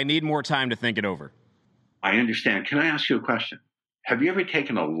now. I need more time to think it over. I understand. Can I ask you a question? Have you ever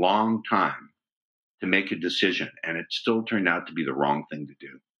taken a long time to make a decision and it still turned out to be the wrong thing to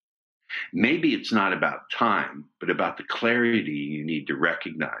do? Maybe it's not about time, but about the clarity you need to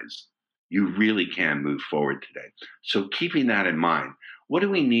recognize you really can move forward today. So keeping that in mind, what do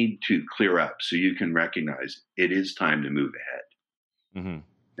we need to clear up so you can recognize it is time to move ahead? Mm-hmm.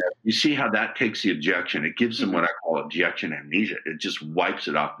 You see how that takes the objection. It gives them what I call objection amnesia. It just wipes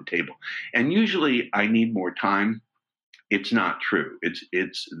it off the table. And usually I need more time. It's not true. It's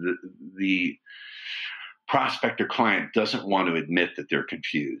the prospect or client doesn't want to admit that they're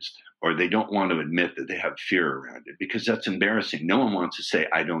confused, or they don't want to admit that they have fear around it, because that's embarrassing. No one wants to say,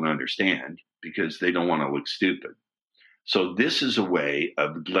 I don't understand, because they don't want to look stupid. So this is a way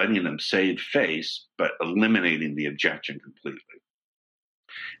of letting them save face, but eliminating the objection completely.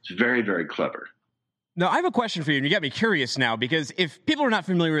 It's very, very clever. Now, I have a question for you, and you got me curious now, because if people are not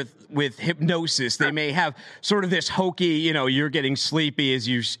familiar with hypnosis, they may have sort of this hokey, you're getting sleepy as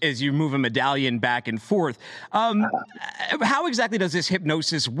you move a medallion back and forth. How exactly does this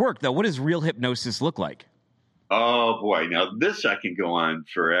hypnosis work, though? What does real hypnosis look like? Oh, boy. Now, this I can go on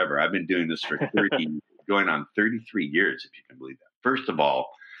forever. I've been doing this for going on 33 years, if you can believe that. First of all,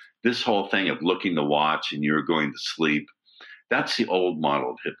 this whole thing of looking the watch and you're going to sleep, that's the old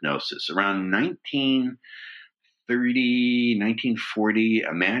model of hypnosis. Around 1930, 1940,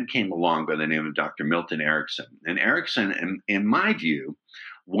 a man came along by the name of Dr. Milton Erickson. And Erickson, in my view,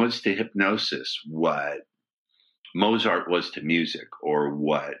 was to hypnosis what Mozart was to music, or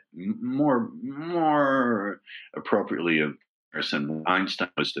what more appropriately of Einstein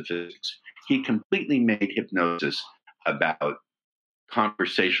was to physics. He completely made hypnosis about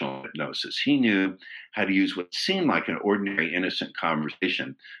conversational hypnosis. He knew how to use what seemed like an ordinary, innocent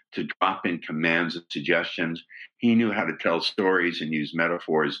conversation to drop in commands and suggestions. He knew how to tell stories and use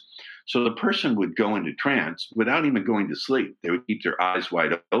metaphors. So the person would go into trance without even going to sleep. They would keep their eyes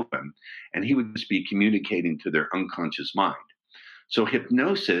wide open, and he would just be communicating to their unconscious mind. So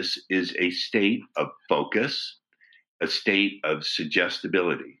hypnosis is a state of focus, a state of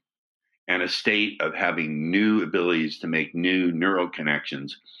suggestibility, and a state of having new abilities to make new neural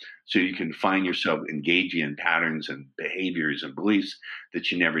connections, so you can find yourself engaging in patterns and behaviors and beliefs that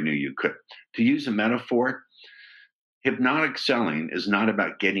you never knew you could. To use a metaphor, hypnotic selling is not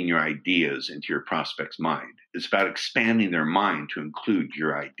about getting your ideas into your prospect's mind. It's about expanding their mind to include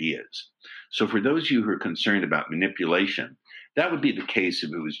your ideas. So for those of you who are concerned about manipulation, that would be the case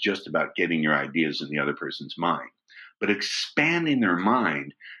if it was just about getting your ideas in the other person's mind. But expanding their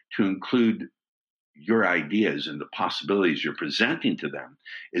mind to include your ideas and the possibilities you're presenting to them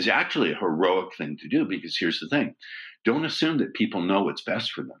is actually a heroic thing to do, because here's the thing. Don't assume that people know what's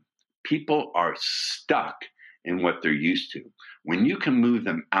best for them. People are stuck in what they're used to. When you can move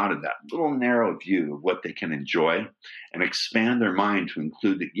them out of that little narrow view of what they can enjoy and expand their mind to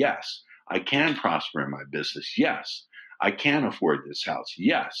include that, yes, I can prosper in my business. Yes, I can afford this house.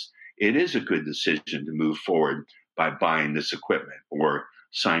 Yes, it is a good decision to move forward by buying this equipment or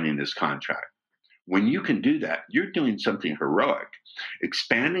signing this contract. When you can do that, you're doing something heroic.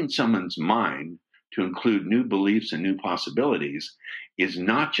 Expanding someone's mind to include new beliefs and new possibilities is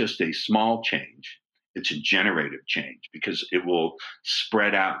not just a small change, it's a generative change, because it will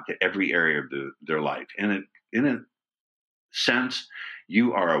spread out to every area of their life. And in a sense,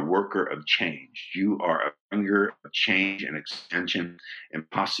 you are a worker of change. You are a bringer of change and extension and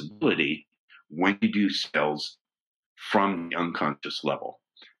possibility when you do sales from the unconscious level,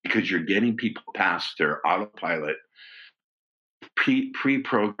 because you're getting people past their autopilot,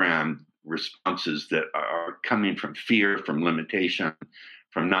 pre-programmed responses that are coming from fear, from limitation,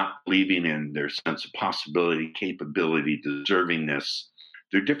 from not believing in their sense of possibility, capability, deservingness.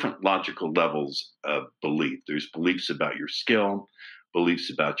 There are different logical levels of belief. There's beliefs about your skill, beliefs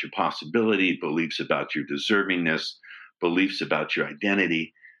about your possibility, beliefs about your deservingness, beliefs about your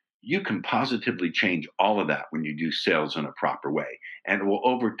identity. You can positively change all of that when you do sales in a proper way. And it will,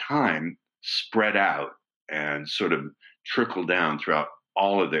 over time, spread out and sort of trickle down throughout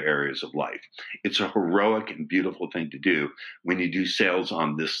all of the areas of life. It's a heroic and beautiful thing to do when you do sales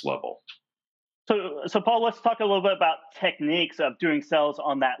on this level. So Paul, let's talk a little bit about techniques of doing sales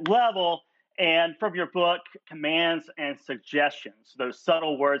on that level. And from your book, Commands and Suggestions, those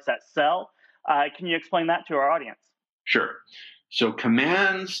subtle words that sell. Can you explain that to our audience? Sure. So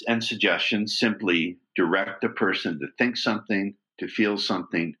commands and suggestions simply direct a person to think something, to feel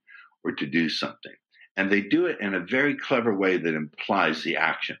something, or to do something. And they do it in a very clever way that implies the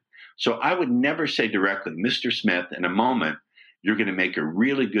action. So I would never say directly, Mr. Smith, in a moment, you're going to make a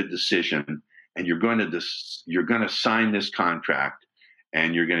really good decision, and you're going to sign this contract,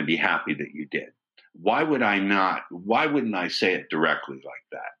 and you're going to be happy that you did. Why wouldn't I say it directly like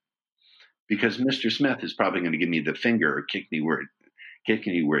that? Because Mr. Smith is probably going to give me the finger or kick me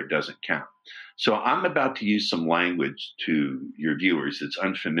where it doesn't count. So I'm about to use some language to your viewers that's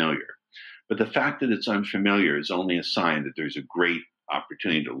unfamiliar. But the fact that it's unfamiliar is only a sign that there's a great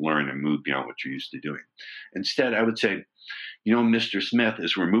opportunity to learn and move beyond what you're used to doing. Instead, I would say, Mr. Smith,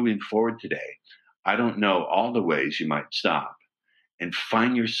 as we're moving forward today, I don't know all the ways you might stop and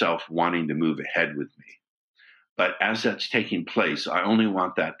find yourself wanting to move ahead with me. But as that's taking place, I only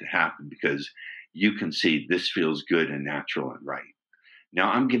want that to happen because you can see this feels good and natural and right.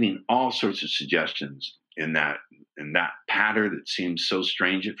 Now, I'm giving all sorts of suggestions in that pattern that seems so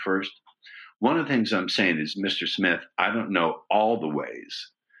strange at first. One of the things I'm saying is, Mr. Smith, I don't know all the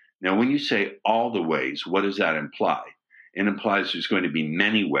ways. Now, when you say all the ways, what does that imply? It implies there's going to be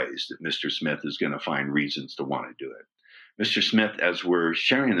many ways that Mr. Smith is going to find reasons to want to do it. Mr. Smith, as we're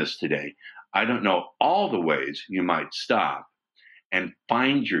sharing this today, I don't know all the ways you might stop and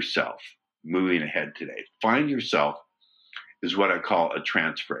find yourself moving ahead today. Find yourself is what I call a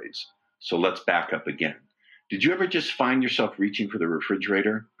trance phrase. So let's back up again. Did you ever just find yourself reaching for the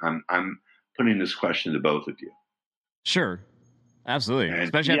refrigerator? I'm putting this question to both of you. Sure. Absolutely.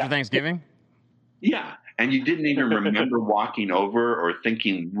 Especially after Thanksgiving. Yeah. And you didn't even remember walking over or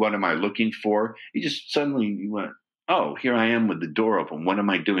thinking, what am I looking for? You just suddenly went, oh, here I am with the door open. What am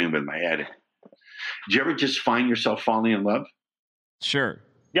I doing with my head in? Did you ever just find yourself falling in love? Sure.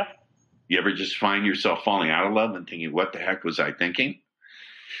 Yeah. You ever just find yourself falling out of love and thinking, what the heck was I thinking?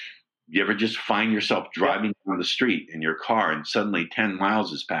 You ever just find yourself driving down the street in your car and suddenly 10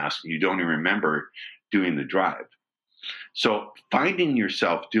 miles has passed and you don't even remember doing the drive? So finding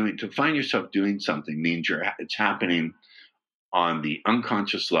yourself doing something means it's happening on the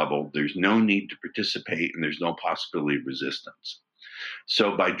unconscious level. There's no need to participate and there's no possibility of resistance.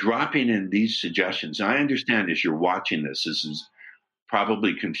 So by dropping in these suggestions, I understand as you're watching this is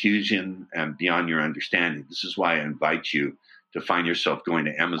probably confusion and beyond your understanding. This is why I invite you to find yourself going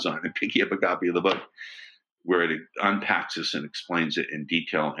to Amazon and picking up a copy of the book where it unpacks this and explains it in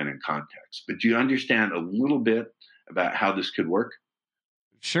detail and in context. But do you understand a little bit about how this could work?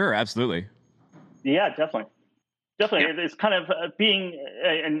 Sure, absolutely. Yeah, definitely. Definitely. Yeah. It's kind of being,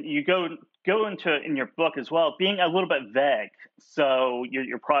 and you go into it in your book as well, being a little bit vague. So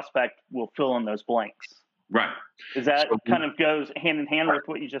your prospect will fill in those blanks. Right. Is that kind of goes hand in hand with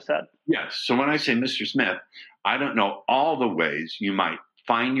what you just said? Yes. So when I say, Mr. Smith, I don't know all the ways you might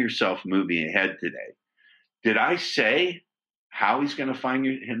find yourself moving ahead today. Did I say how he's going to find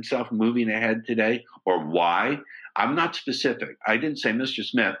himself moving ahead today or why? I'm not specific. I didn't say, Mr.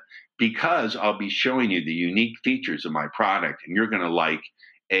 Smith, because I'll be showing you the unique features of my product and you're going to like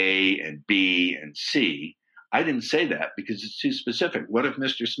A and B and C. I didn't say that because it's too specific. What if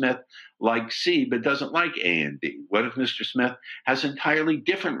Mr. Smith likes C but doesn't like A and B? What if Mr. Smith has entirely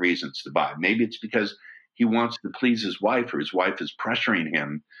different reasons to buy? Maybe it's because he wants to please his wife or his wife is pressuring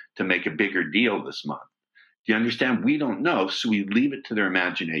him to make a bigger deal this month. Do you understand? We don't know, so we leave it to their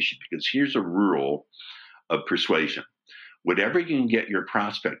imagination because here's a rule of persuasion. Whatever you can get your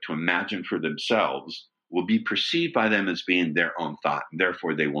prospect to imagine for themselves will be perceived by them as being their own thought, and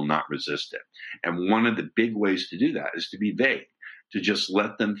therefore they will not resist it. And one of the big ways to do that is to be vague, to just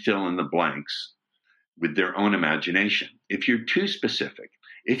let them fill in the blanks with their own imagination. If you're too specific,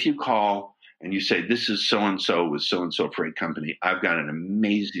 if you call and you say, this is so-and-so with so-and-so freight company, I've got an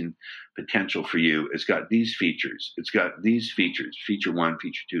amazing potential for you. It's got these features. It's got these features, feature 1,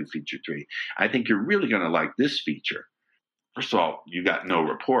 feature 2, feature 3. I think you're really going to like this feature. First of all, you got no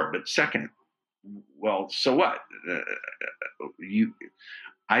rapport. But second, well, so what?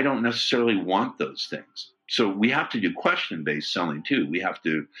 I don't necessarily want those things. So we have to do question-based selling too. We have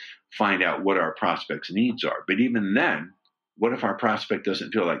to find out what our prospect's needs are. But even then, what if our prospect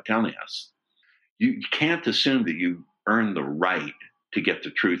doesn't feel like telling us? You can't assume that you earn the right to get the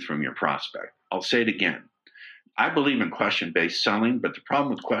truth from your prospect. I'll say it again. I believe in question-based selling, but the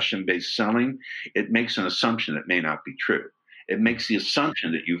problem with question-based selling, it makes an assumption that may not be true. It makes the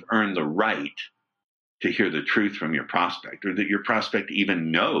assumption that you've earned the right to hear the truth from your prospect or that your prospect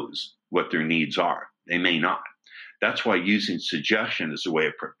even knows what their needs are. They may not. That's why using suggestion is a way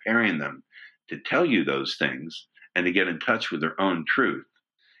of preparing them to tell you those things and to get in touch with their own truth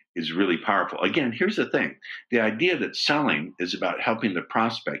is really powerful. Again, here's the thing. The idea that selling is about helping the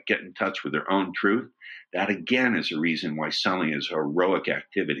prospect get in touch with their own truth, that again is a reason why selling is a heroic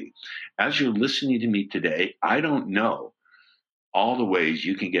activity. As you're listening to me today, I don't know all the ways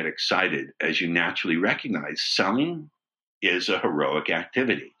you can get excited as you naturally recognize selling is a heroic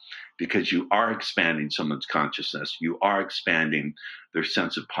activity because you are expanding someone's consciousness. You are expanding their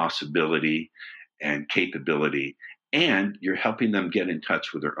sense of possibility and capability, and you're helping them get in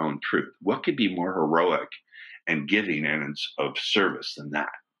touch with their own truth. What could be more heroic and giving and of service than that?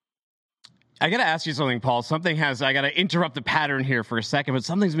 I got to ask you something, Paul. I got to interrupt the pattern here for a second, but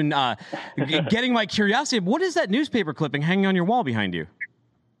something's been getting my curiosity. What is that newspaper clipping hanging on your wall behind you?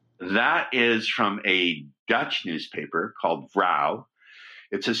 That is from a Dutch newspaper called Vrouw.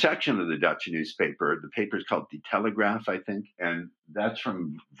 It's a section of the Dutch newspaper. The paper is called De Telegraaf, I think, and that's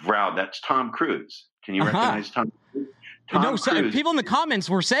from Vrouw. That's Tom Cruise. Can you recognize Tom Cruise? Cruise. People in the comments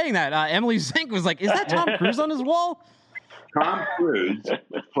were saying that. Emily Zink was like, is that Tom Cruise on his wall? Tom Cruise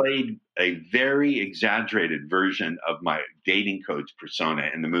played a very exaggerated version of my dating coach persona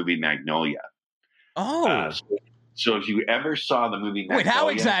in the movie Magnolia. Oh. So if you ever saw the movie Magnolia... Wait, how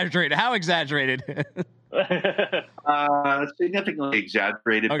exaggerated? How exaggerated? Significantly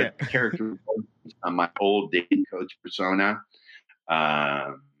exaggerated, okay. But the character was on my old dating coach persona.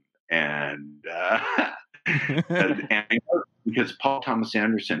 And because Paul Thomas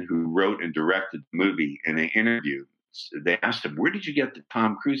Anderson, who wrote and directed the movie, in an interview, they asked him, where did you get the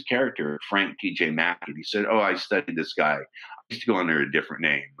Tom Cruise character, Frank T.J. Mack? And he said, I studied this guy. I used to go under a different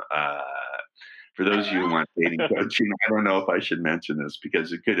name. For those of you who want dating coaching, I don't know if I should mention this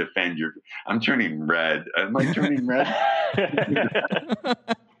because it could offend your... I'm turning red. Am I turning red?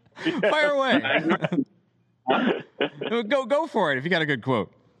 Fire away. Go for it if you got a good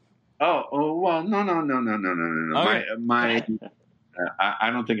quote. Well, no. Okay. I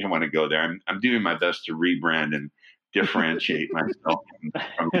don't think I want to go there. I'm doing my best to rebrand and differentiate myself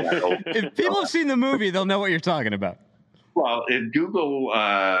from that old. If people have seen the movie, they'll know what you're talking about. Well, Google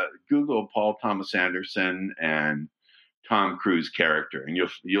Paul Thomas Anderson and Tom Cruise character, and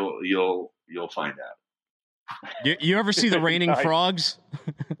you'll find out. You ever see the raining frogs?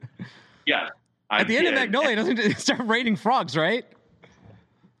 Yeah. At the end of Magnolia, doesn't it start raining frogs, right?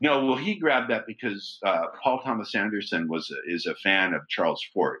 No, well, he grabbed that because Paul Thomas Anderson is a fan of Charles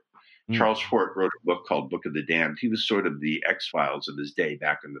Fort. Charles Fort wrote a book called Book of the Damned. He was sort of the X-Files of his day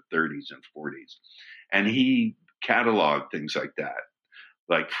back in the 30s and 40s. And he cataloged things like that,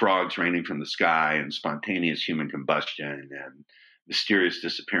 like frogs raining from the sky and spontaneous human combustion and mysterious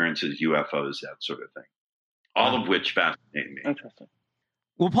disappearances, UFOs, that sort of thing. All of which fascinate me. Interesting.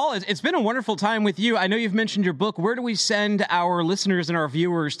 Well, Paul, it's been a wonderful time with you. I know you've mentioned your book. Where do we send our listeners and our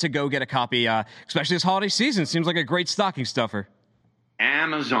viewers to go get a copy, especially this holiday season? Seems like a great stocking stuffer.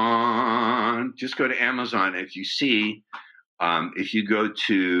 Amazon. Just go to Amazon. If you see, if you go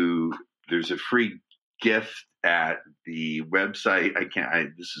to, there's a free gift at the website.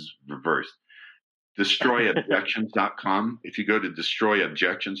 This is reversed. DestroyObjections.com. If you go to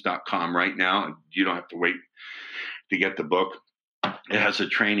DestroyObjections.com right now, you don't have to wait to get the book. It has a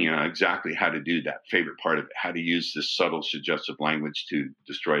training on exactly how to do that. Favorite part of it, how to use this subtle, suggestive language to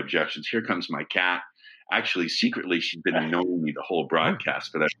destroy objections. Here comes my cat. Actually, secretly, she's been annoying me the whole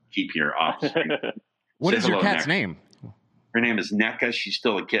broadcast, but I keep her off screen. What is your cat's name? Her name is NECA. She's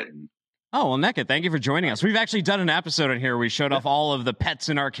still a kitten. Oh, well, NECA, thank you for joining us. We've actually done an episode in here where we showed off all of the pets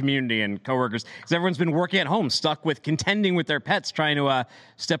in our community and coworkers, because everyone's been working at home, stuck with contending with their pets, trying to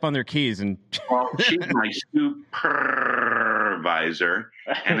step on their keys. And well, she's my supervisor,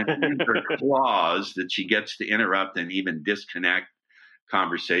 and it's in her claws that she gets to interrupt and even disconnect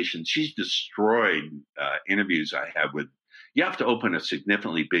conversations. She's destroyed interviews I have with. You have to open a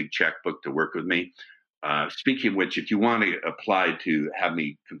significantly big checkbook to work with me. Speaking of which, if you want to apply to have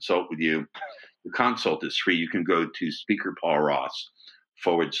me consult with you, the consult is free. You can go to Speaker Paul Ross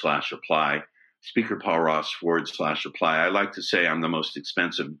 /apply, Speaker Paul Ross /apply. I like to say I'm the most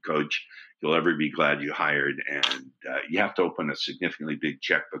expensive coach you'll ever be glad you hired. And you have to open a significantly big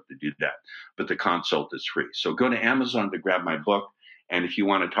checkbook to do that. But the consult is free. So go to Amazon to grab my book. And if you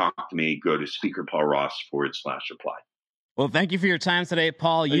want to talk to me, go to Speaker Paul Ross /apply. Well, thank you for your time today,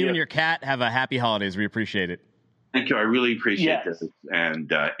 Paul. You and your cat have a happy holidays. We appreciate it. Thank you. I really appreciate this.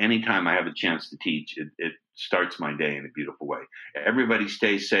 And anytime I have a chance to teach, it starts my day in a beautiful way. Everybody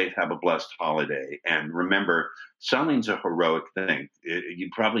stay safe. Have a blessed holiday. And remember, selling's a heroic thing. You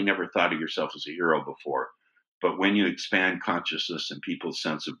probably never thought of yourself as a hero before. But when you expand consciousness and people's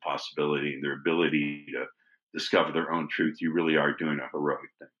sense of possibility and their ability to discover their own truth, you really are doing a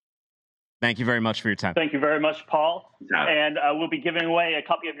heroic thing. Thank you very much for your time. Thank you very much, Paul. And we'll be giving away a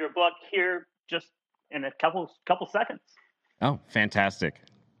copy of your book here just in a couple seconds. Oh, fantastic.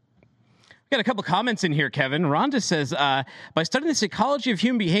 Got a couple comments in here, Kevin. Rhonda says, by studying the psychology of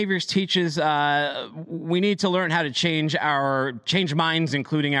human behaviors teaches we need to learn how to change minds,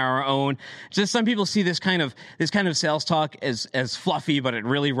 including our own. Just some people see this kind of sales talk as fluffy, but it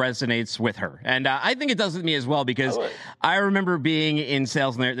really resonates with her. And I think it does with me as well, because I remember being in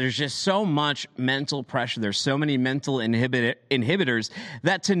sales and there's just so much mental pressure. There's so many mental inhibitors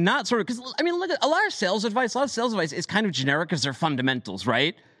that to not sort of, because I mean, look at a lot of sales advice is kind of generic because they're fundamentals,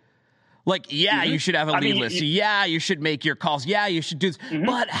 right? Like, you should have a lead list. You should make your calls. You should do this.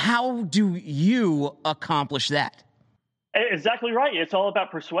 But how do you accomplish that? Exactly right. It's all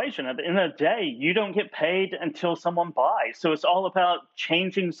about persuasion. At the end of the day, you don't get paid until someone buys. So it's all about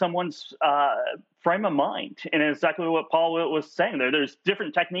changing someone's frame of mind. And exactly what Paul was saying there. There's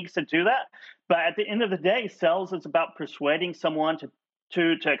different techniques to do that. But at the end of the day, sales is about persuading someone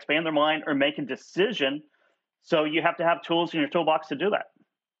to expand their mind or make a decision. So you have to have tools in your toolbox to do that.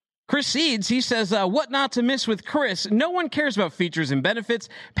 Chris Seeds, he says, what not to miss with Chris? No one cares about features and benefits.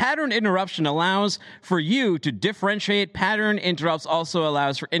 Pattern interruption allows for you to differentiate. Pattern interrupts also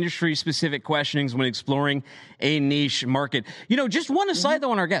allows for industry-specific questionings when exploring a niche market. You know, just one aside,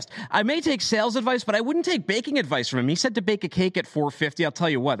 though, on our guest. I may take sales advice, but I wouldn't take baking advice from him. He said to bake a cake at $450. I'll tell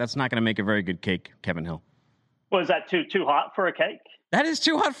you what, that's not going to make a very good cake, Kevin Hill. Was that too hot for a cake? That is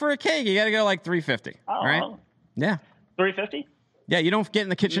too hot for a cake. You got to go like $350. Oh. All right? Yeah. $350? Yeah, you don't get in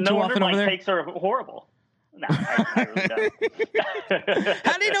the kitchen too often over there? No wonder my cakes are horrible. No, I really don't.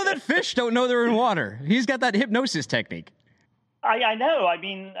 How do you know that fish don't know they're in water? He's got that hypnosis technique. I know. I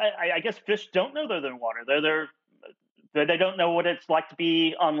mean, I guess fish don't know they're in water. They don't know what it's like to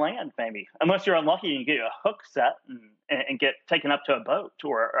be on land, maybe. Unless you're unlucky and you get a hook set and get taken up to a boat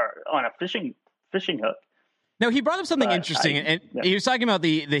or on a fishing hook. Now, he brought up something interesting, and he was talking about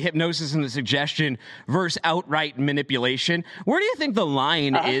the hypnosis and the suggestion versus outright manipulation. Where do you think the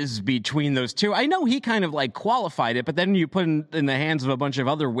line is between those two? I know he kind of like qualified it, but then you put it in the hands of a bunch of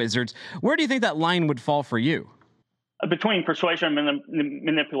other wizards. Where do you think that line would fall for you? Between persuasion and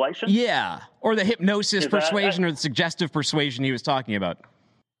manipulation? Yeah, or the hypnosis persuasion or the suggestive persuasion he was talking about.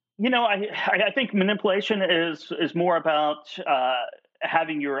 You know, I think manipulation is more about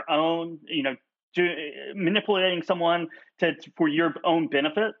having your own, manipulating someone for your own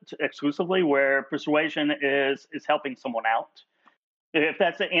benefit exclusively, where persuasion is helping someone out. If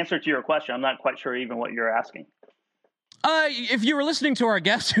that's the answer to your question, I'm not quite sure even what you're asking. If you were listening to our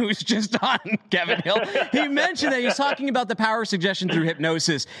guest who was just on, Kevin Hill, he mentioned that he's talking about the power of suggestion through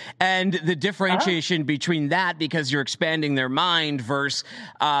hypnosis and the differentiation between that, because you're expanding their mind, versus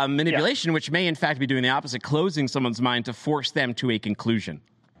manipulation, which may in fact be doing the opposite, closing someone's mind to force them to a conclusion.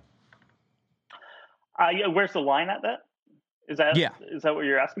 Where's the line at that? Is that what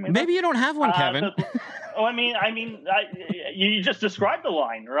you're asking me about? Maybe you don't have one, Kevin. You just described the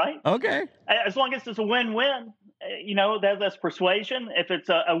line, right? Okay. As long as it's a win-win, that's persuasion. If it's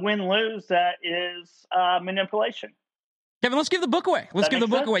a win-lose, that is manipulation. Kevin, let's give the book away. Let's give the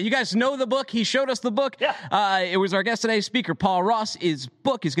book away. You guys know the book. He showed us the book. Yeah. It was our guest today, speaker Paul Ross. His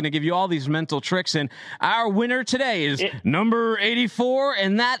book is going to give you all these mental tricks. And our winner today is number 84,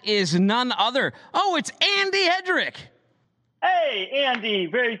 and that is none other. Oh, it's Andy Hedrick. Hey, Andy.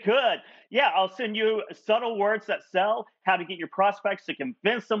 Very good. Yeah, I'll send you subtle words that sell, how to get your prospects to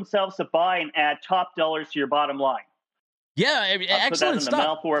convince themselves to buy and add top dollars to your bottom line. Yeah, excellent stuff. Put that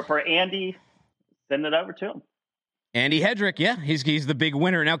in the mail for Andy. Send it over to him. Andy Hedrick, yeah, he's the big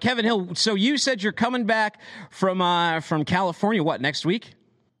winner. Now, Kevin Hill, so you said you're coming back from California, what, next week?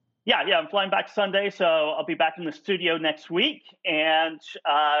 Yeah, I'm flying back Sunday, so I'll be back in the studio next week, and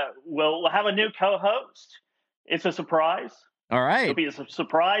we'll have a new co-host. It's a surprise. All right. It'll be a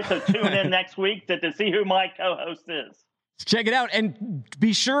surprise, so tune in next week to see who my co-host is. Check it out, and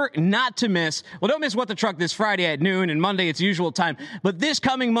be sure not to miss, don't miss What the Truck this Friday at noon, and Monday it's usual time, but this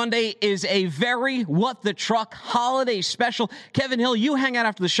coming Monday is a very What the Truck holiday special. Kevin Hill, you hang out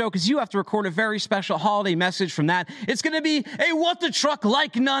after the show because you have to record a very special holiday message from that. It's going to be a What the Truck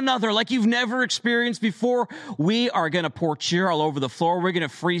like none other, like you've never experienced before. We are going to pour cheer all over the floor. We're going to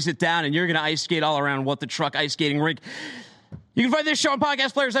freeze it down, and you're going to ice skate all around What the Truck ice skating rink. You can find this show on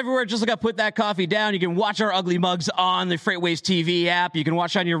podcast players everywhere. Just look up Put That Coffee Down. You can watch our ugly mugs on the Freightways TV app. You can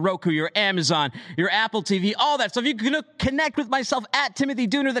watch on your Roku, your Amazon, your Apple TV, all that stuff. You can connect with myself at Timothy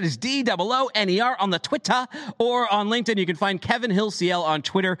Dooner. That is DOONER on the Twitter, or on LinkedIn. You can find Kevin Hill CL on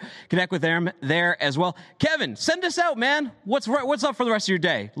Twitter. Connect with them there as well. Kevin, send us out, man. What's up for the rest of your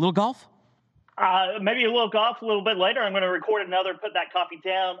day? A little golf? Maybe a little golf a little bit later. I'm going to record another Put That Coffee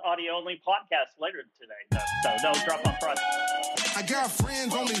Down audio-only podcast later today. So don't drop on Friday. I got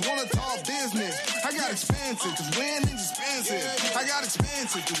friends only want to talk business. I got expensive because winning's expensive. I got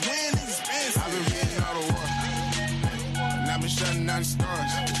expensive because winning's expensive. the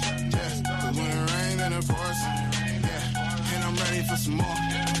stars. Yeah, 'cause when it rains, then it pours. Yeah, and I'm ready for some more.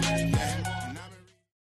 Yeah.